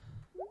costume.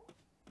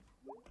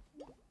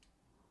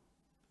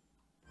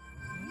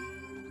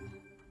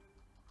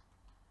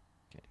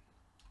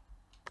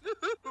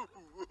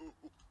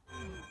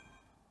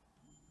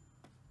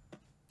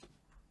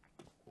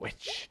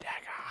 Witch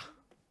dagger.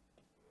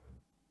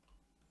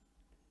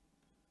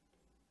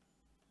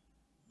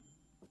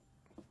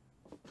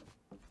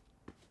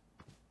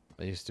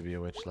 I used to be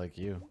a witch like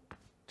you,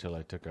 till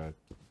I took a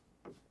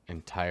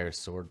entire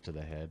sword to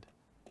the head.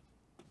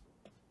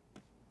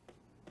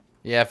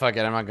 Yeah, fuck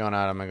it. I'm not going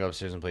out. I'm gonna go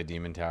upstairs and play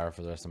Demon Tower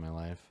for the rest of my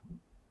life.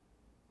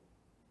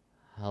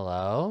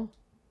 Hello?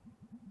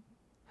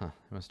 Huh,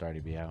 it must already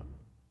be out.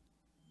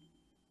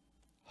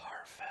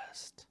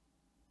 Harvest.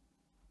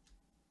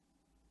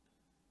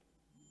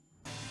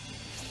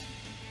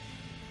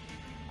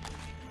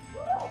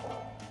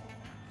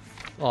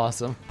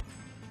 Awesome.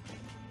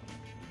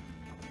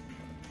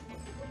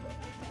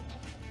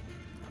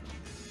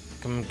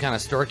 Some kind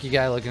of storky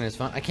guy looking at his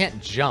phone. I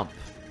can't jump.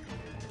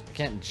 I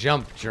can't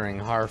jump during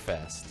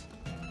Harfest.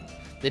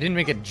 They didn't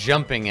make a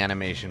jumping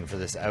animation for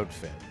this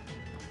outfit.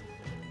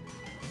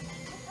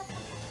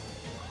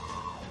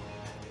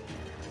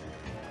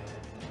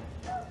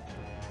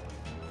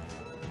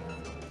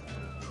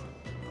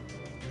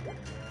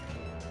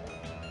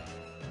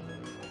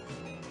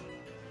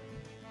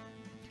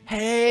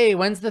 Hey,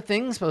 when's the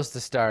thing supposed to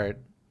start?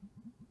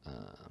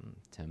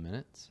 10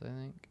 minutes, I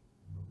think.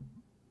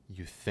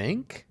 You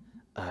think?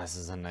 This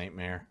is a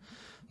nightmare.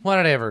 Why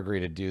did I ever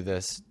agree to do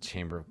this?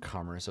 Chamber of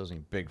Commerce owes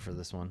me big for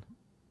this one.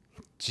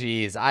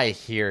 Jeez, I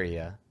hear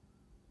ya.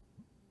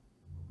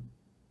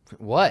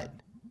 What?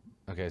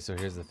 Okay, so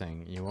here's the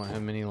thing. You won't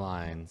have many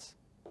lines.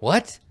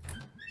 What?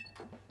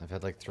 I've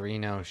had like 3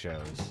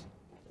 no-shows.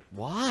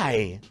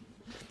 Why?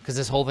 Because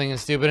this whole thing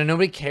is stupid and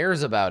nobody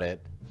cares about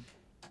it.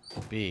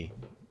 B.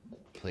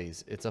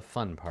 Please, it's a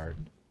fun part.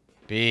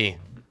 B.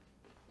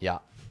 Yeah.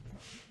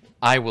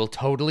 I will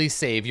totally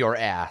save your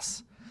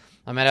ass.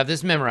 I might have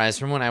this memorized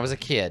from when I was a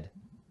kid.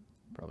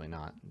 Probably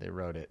not. They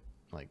wrote it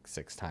like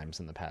 6 times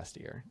in the past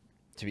year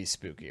to be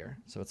spookier.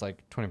 So it's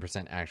like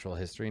 20% actual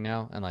history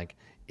now and like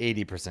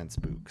 80%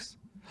 spooks.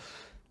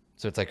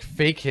 So it's like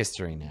fake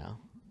history now.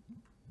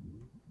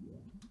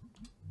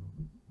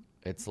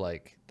 It's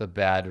like the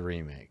bad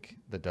remake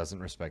that doesn't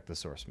respect the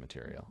source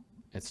material.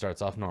 It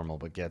starts off normal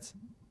but gets...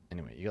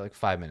 Anyway, you got like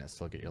 5 minutes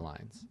to look at your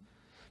lines.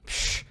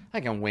 Psh,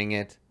 I can wing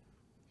it.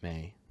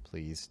 May,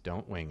 please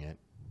don't wing it.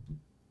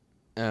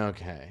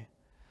 Okay.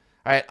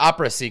 All right,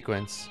 opera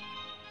sequence.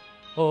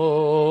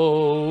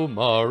 Oh,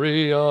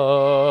 Maria.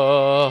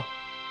 Oh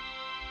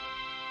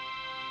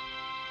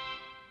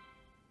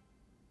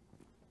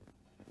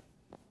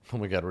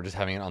my God, we're just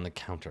having it on the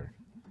counter.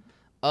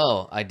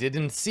 Oh, I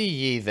didn't see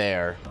ye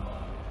there. You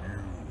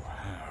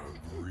have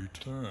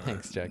returned.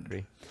 Thanks,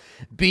 Jackery.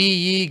 Be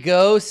ye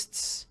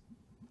ghosts?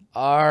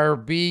 Are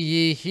be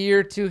ye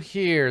here to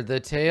hear the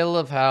tale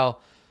of how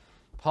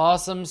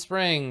Possum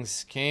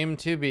Springs came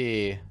to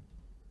be?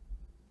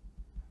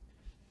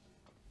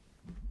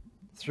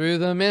 Through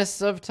the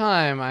mists of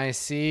time I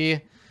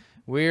see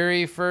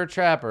weary fur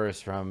trappers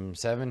from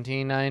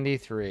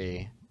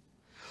 1793.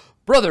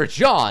 Brother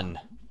John!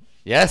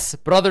 Yes,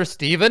 Brother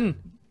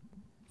Stephen?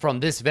 From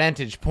this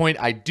vantage point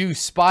I do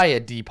spy a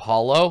deep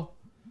hollow,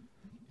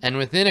 and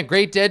within a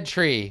great dead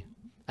tree,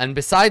 and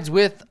besides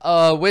with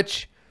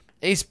which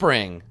a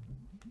spring.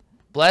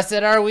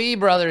 Blessed are we,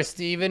 Brother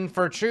Stephen,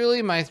 for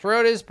truly my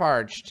throat is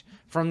parched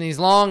from these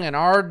long and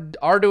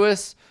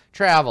arduous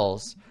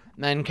travels,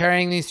 and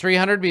carrying these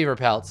 300 beaver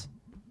pelts.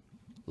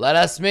 Let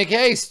us make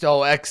haste,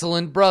 O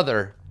excellent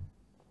brother.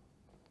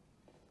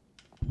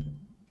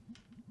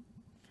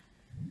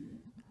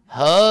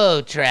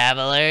 Ho,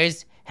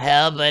 travelers,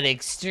 help an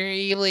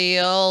extremely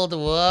old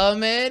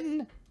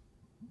woman.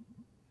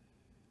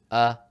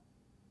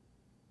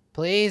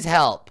 Please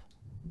help.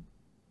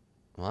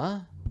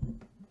 What?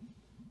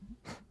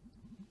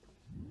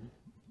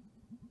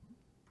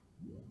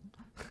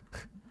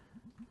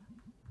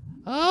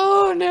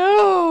 Oh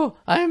no!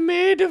 I'm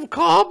made of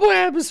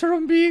cobwebs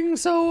from being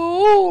so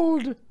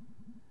old.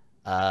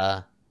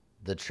 The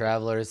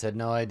travelers had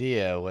no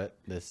idea what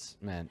this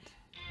meant.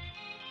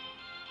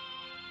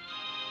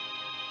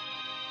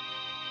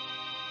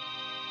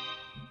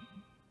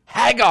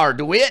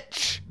 Haggard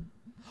witch!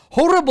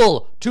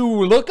 Horrible to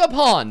look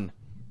upon!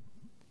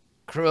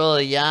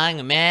 Cruel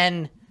young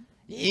men,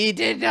 ye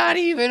did not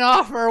even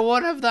offer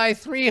one of thy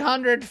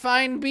 300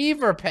 fine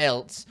beaver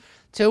pelts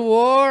to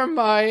warm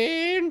my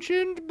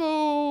ancient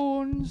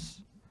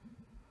bones.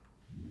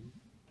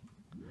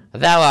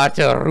 Thou art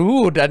a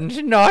rude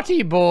and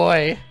naughty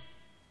boy.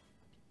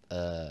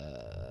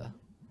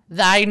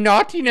 Thy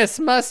naughtiness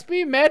must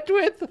be met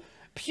with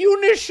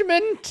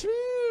punishment.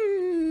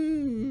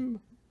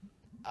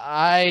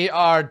 I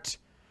art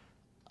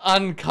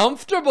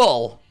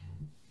uncomfortable.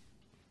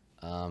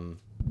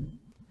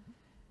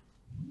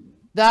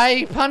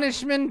 Thy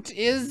punishment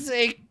is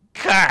a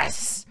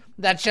curse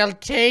that shall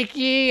take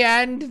ye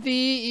and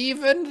thee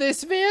even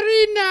this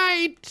very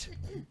night.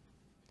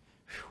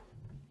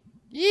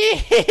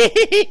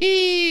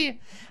 Yee!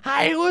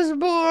 I was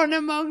born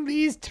among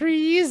these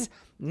trees,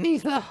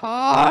 neath the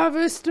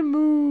harvest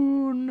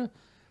moon.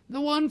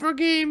 The one for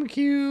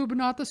GameCube,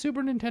 not the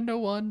Super Nintendo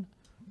one.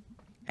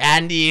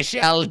 And ye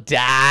shall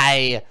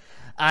die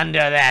under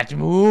that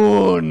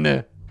moon.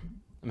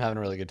 I'm having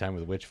a really good time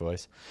with witch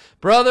voice.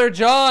 Brother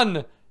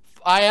John,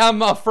 I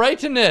am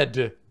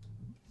affrighted.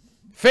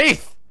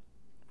 Faith,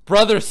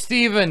 Brother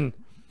Stephen,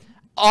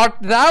 art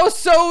thou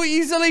so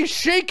easily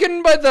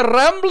shaken by the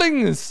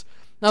ramblings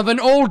of an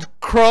old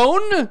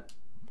crone?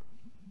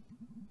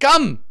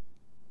 Come,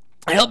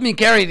 help me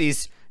carry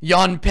these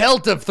yon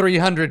pelt of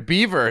 300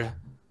 beaver.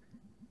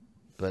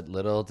 But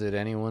little did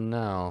anyone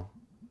know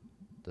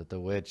that the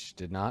witch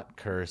did not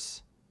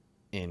curse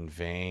in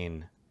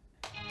vain.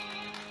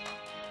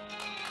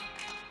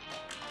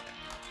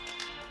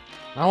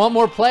 I want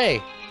more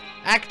play.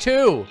 Act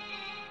 2.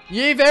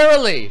 Yea,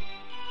 verily,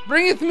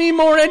 bringeth me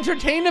more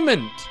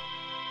entertainment.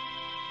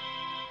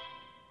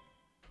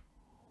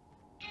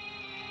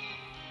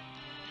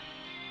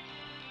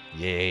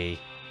 Yea,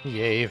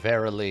 yea,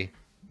 verily.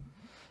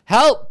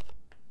 Help!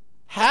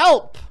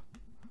 Help!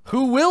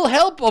 Who will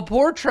help a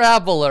poor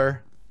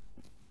traveler?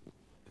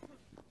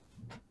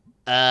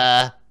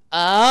 By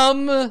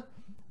the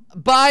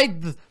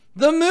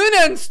moon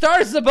and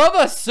stars above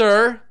us,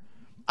 sir.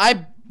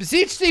 I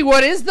beseech thee,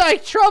 what is thy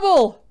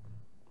trouble?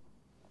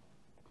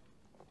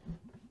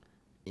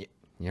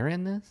 You're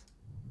in this?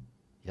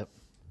 Yep.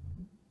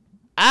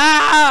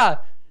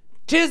 Ah!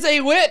 'Tis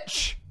a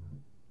witch!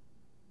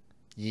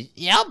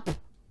 Yep.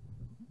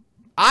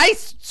 I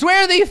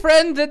swear thee,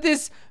 friend, that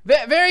this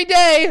very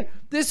day,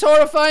 this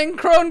horrifying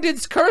crone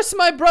didst curse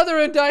my brother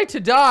and I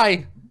to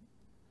die.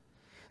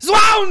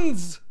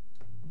 Zounds!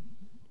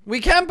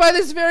 We camped by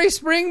this very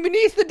spring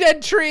beneath the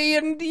dead tree,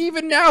 and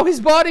even now his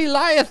body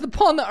lieth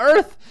upon the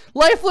earth,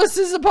 lifeless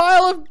as a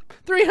pile of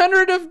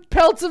 300 of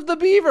pelts of the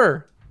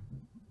beaver.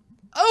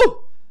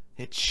 Oh,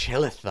 it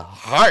chilleth the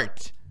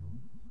heart.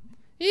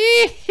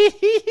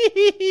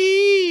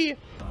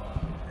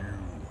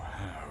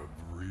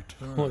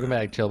 Welcome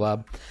back, Chill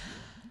Bob.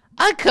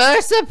 A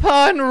curse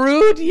upon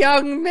rude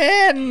young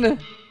men.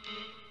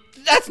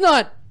 That's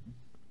not.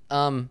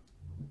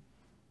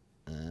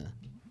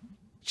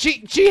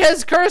 She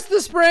has cursed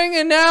the spring,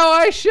 and now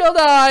I shall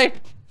die.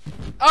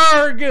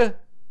 Arg.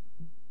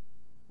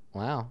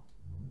 Wow.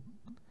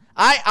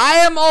 I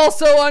am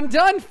also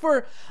undone,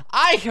 for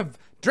I have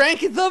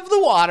dranketh of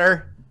the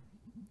water.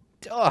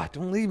 Oh,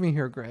 don't leave me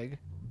here, Greg.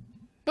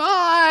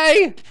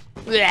 Bye.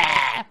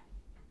 Blah.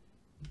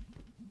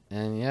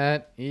 And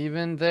yet,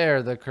 even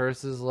there, the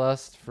curse's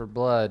lust for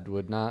blood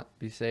would not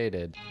be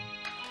sated.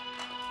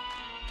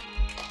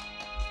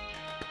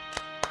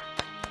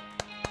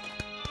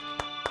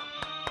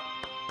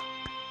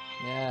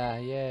 Yeah,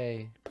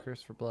 yay.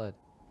 Curse for blood.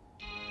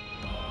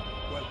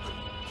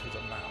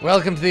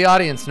 Welcome to the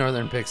audience,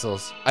 Northern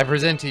Pixels. I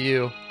present to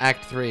you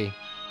Act 3.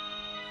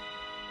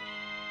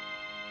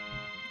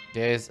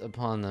 Gaze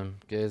upon them.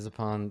 Gaze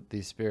upon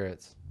these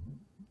spirits.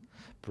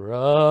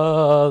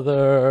 Brother,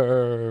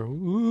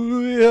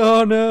 we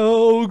are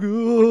now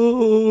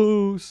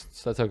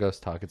ghosts. That's how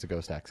ghosts talk. It's a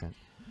ghost accent.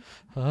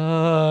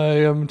 I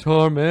am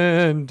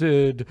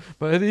tormented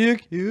by the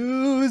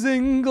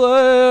accusing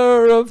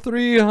glare of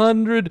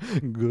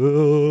 300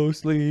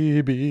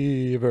 ghostly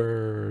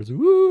beavers.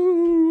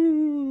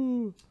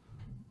 Woo!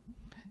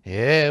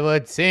 It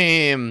would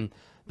seem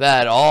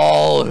that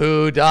all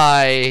who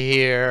die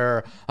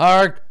here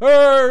are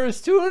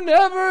cursed to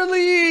never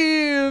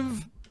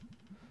leave.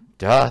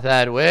 Doth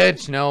that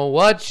witch know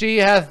what she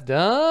hath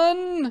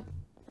done?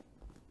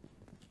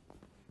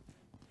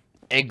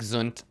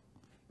 Exeunt.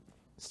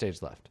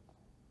 Stage left.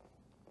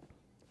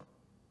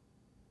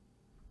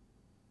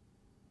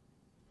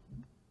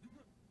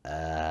 You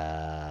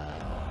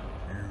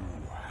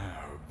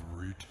have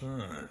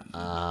returned.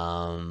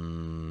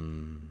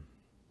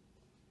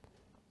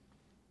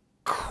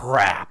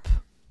 Crap.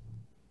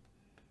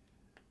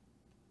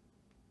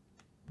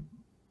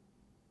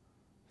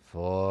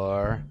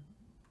 For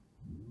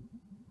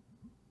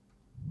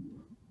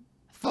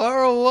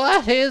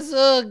what is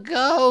a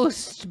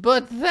ghost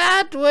but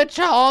that which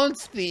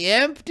haunts the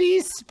empty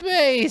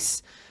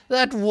space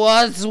that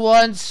was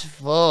once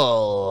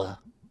full?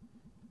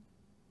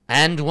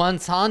 And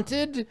once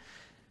haunted?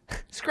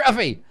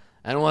 Scruffy!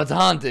 And once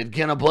haunted,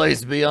 can a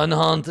place be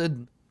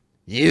unhaunted?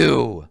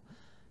 You!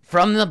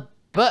 From the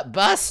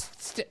bus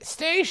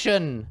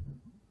station!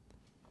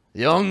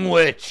 Young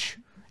witch,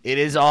 it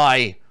is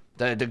I,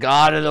 the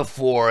god of the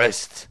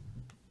forest.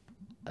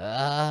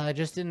 I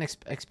just didn't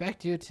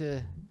expect you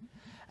to...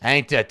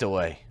 Ain't that the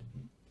way?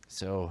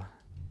 So...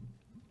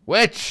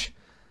 Witch,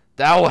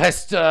 thou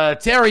hast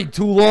tarried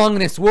too long in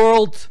this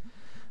world.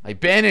 I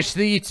banish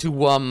thee to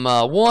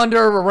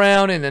wander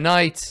around in the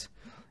night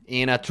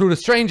through the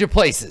stranger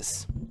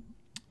places.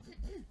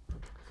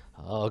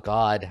 Oh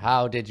God,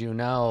 how did you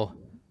know?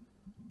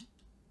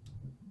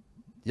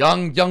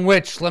 Young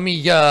witch, let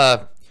me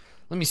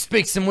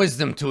speak some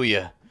wisdom to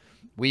you.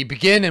 We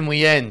begin and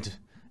we end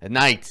at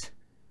night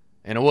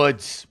in the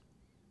woods.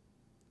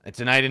 It's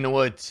a night in the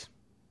woods.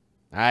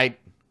 All right?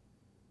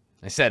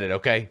 I said it,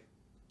 okay?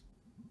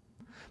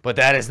 But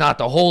that is not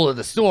the whole of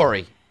the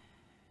story.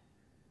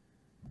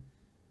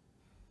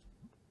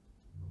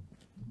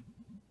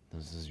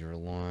 This is your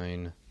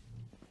line.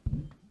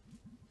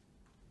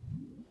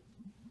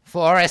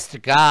 Forest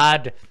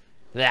god,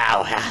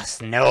 thou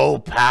hast no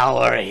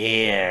power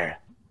here.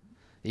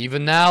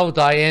 Even now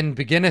thy end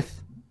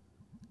beginneth.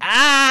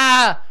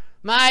 Ah!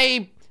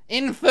 My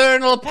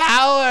infernal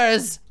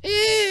powers!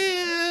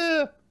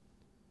 Ew.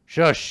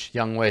 Shush,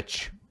 young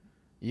witch.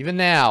 Even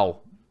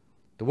now,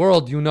 the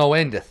world you know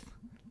endeth.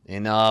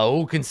 And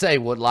who can say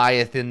what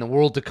lieth in the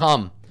world to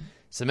come?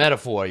 It's a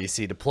metaphor, you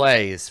see. The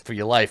play is for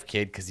your life,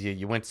 kid, because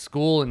you went to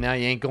school and now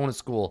you ain't going to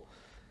school.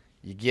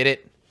 You get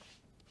it?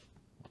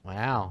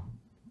 Wow.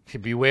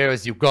 Beware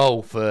as you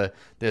go, for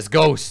there's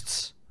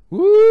ghosts.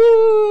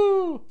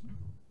 Woo!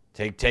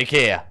 Take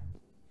care.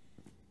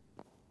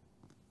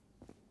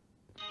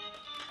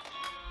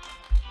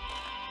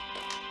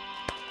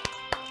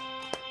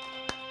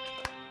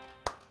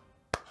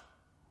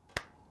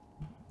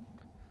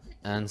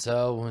 And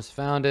so was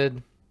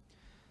founded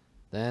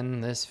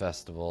then this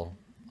festival.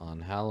 On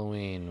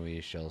Halloween,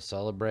 we shall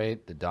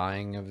celebrate the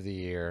dying of the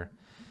year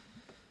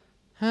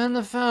and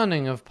the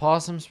founding of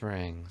Possum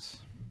Springs.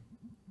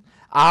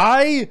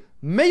 I,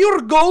 Mayor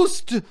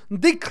Ghost,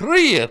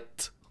 decree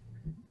it.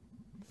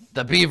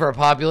 The beaver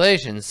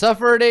population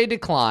suffered a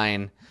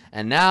decline,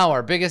 and now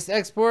our biggest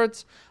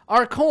exports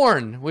are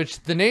corn,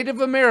 which the Native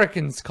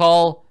Americans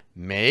call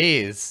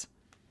maize.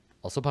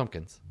 Also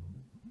pumpkins.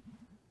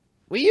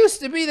 We used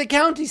to be the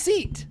county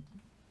seat.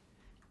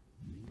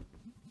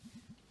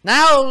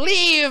 Now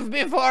leave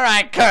before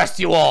I curse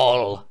you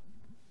all.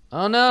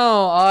 Oh no,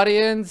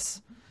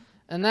 audience.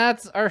 And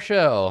that's our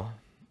show.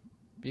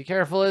 Be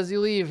careful as you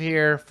leave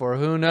here, for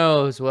who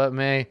knows what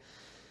may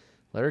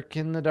lurk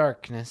in the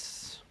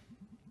darkness.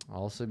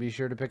 Also be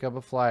sure to pick up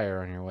a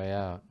flyer on your way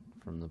out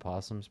from the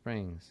Possum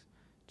Springs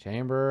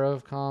Chamber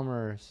of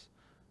Commerce.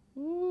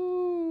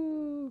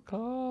 Ooh,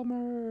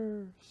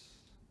 commerce.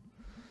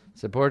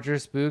 Support your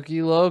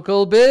spooky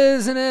local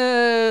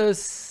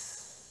business.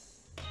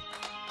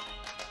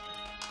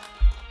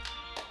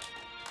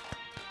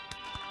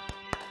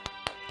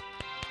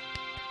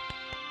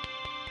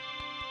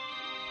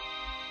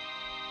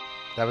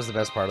 That was the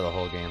best part of the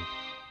whole game.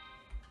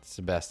 It's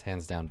the best,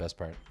 hands down, best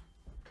part.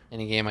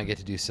 Any game I get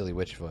to do silly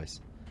witch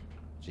voice.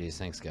 Jeez,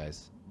 thanks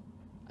guys.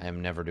 I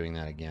am never doing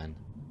that again.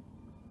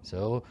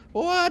 So,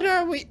 what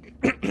are we...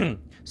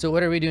 So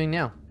what are we doing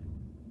now?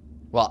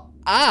 Well,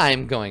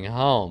 I'm going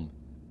home.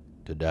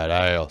 To that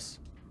ass.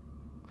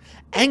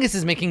 Angus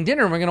is making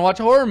dinner and we're gonna watch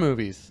horror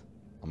movies.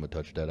 I'm gonna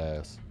touch that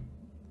ass.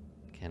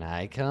 Can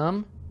I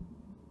come?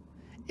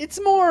 It's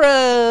more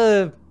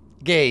a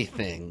gay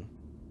thing.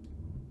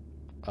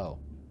 Oh.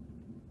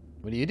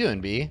 What are you doing,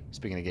 B?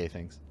 Speaking of gay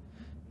things.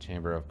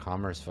 Chamber of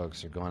Commerce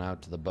folks are going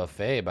out to the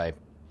buffet by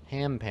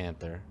Ham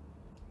Panther.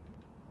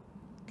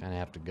 Kinda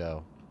have to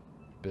go.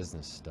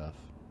 Business stuff.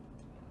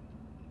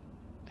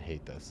 I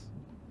hate this.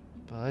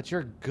 But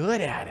you're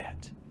good at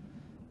it.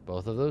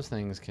 Both of those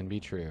things can be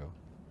true.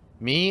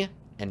 Me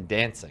and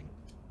dancing.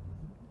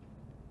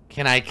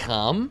 Can I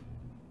come?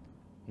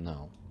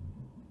 No.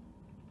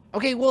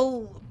 Okay,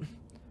 well...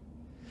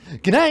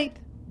 Good night.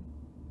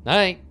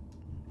 Night.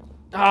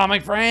 Ah, my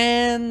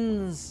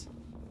friends.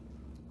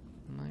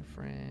 My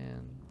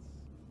friends.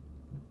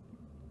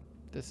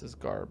 This is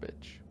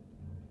garbage.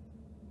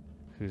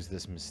 Who's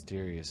this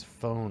mysterious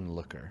phone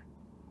looker?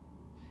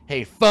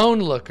 Hey, phone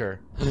looker.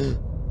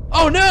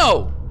 Oh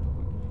no!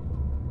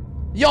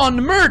 Yon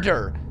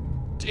murder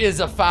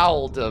is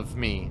afouled of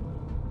me.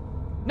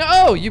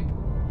 No, you...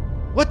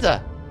 What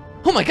the?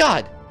 Oh my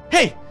god!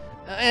 Hey!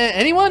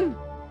 Anyone?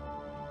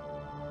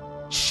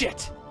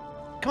 Shit!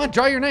 Come on,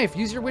 draw your knife.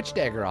 Use your witch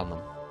dagger on them.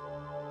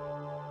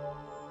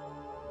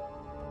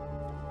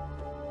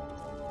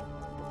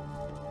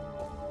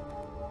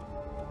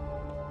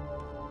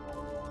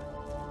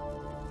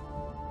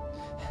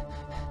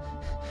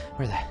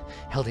 Where the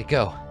hell did he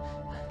go?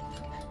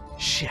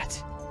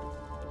 Shit.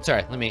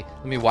 Sorry, let me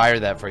wire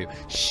that for you.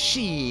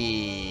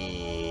 Shit.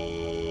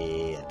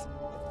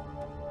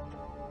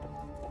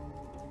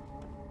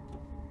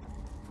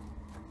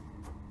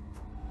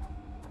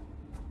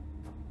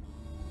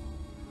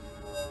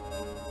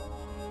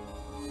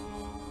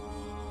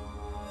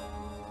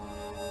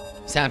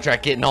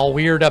 Soundtrack getting all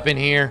weird up in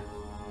here.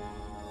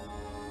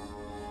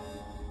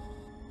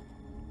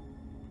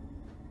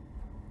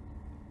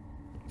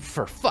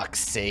 For fuck's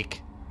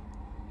sake.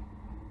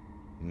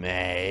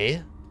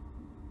 May.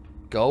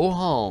 Go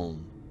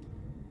home.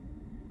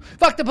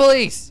 Fuck the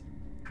police!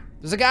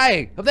 There's a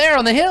guy up there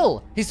on the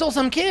hill. He stole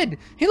some kid.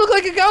 He looked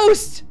like a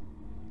ghost.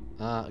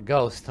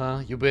 Ghost,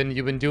 huh? You've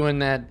been doing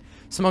that,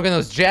 smoking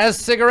those jazz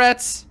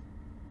cigarettes?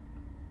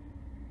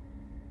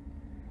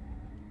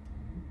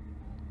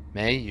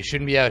 May, you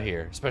shouldn't be out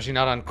here, especially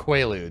not on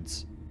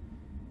Quaaludes.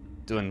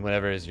 Doing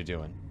whatever it is you're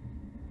doing.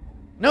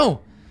 No!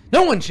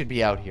 No one should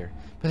be out here.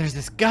 But there's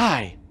this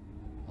guy.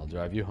 I'll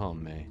drive you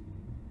home, May.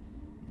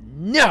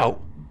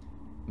 No!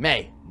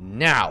 May,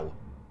 now!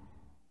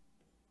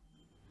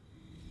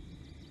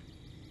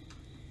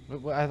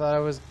 I thought I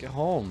was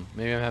home.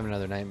 Maybe I'm having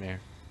another nightmare.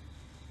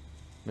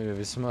 Maybe I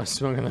was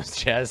smoking those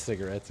jazz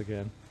cigarettes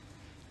again.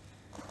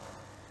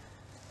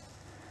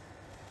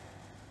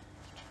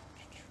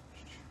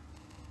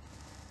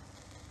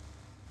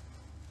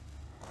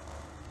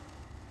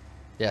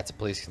 Yeah, it's a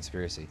police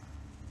conspiracy.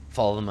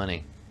 Follow the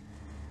money.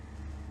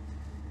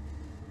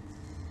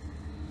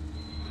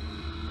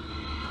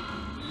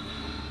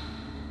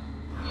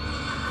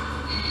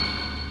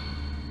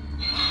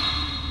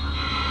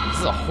 This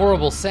is a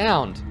horrible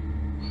sound.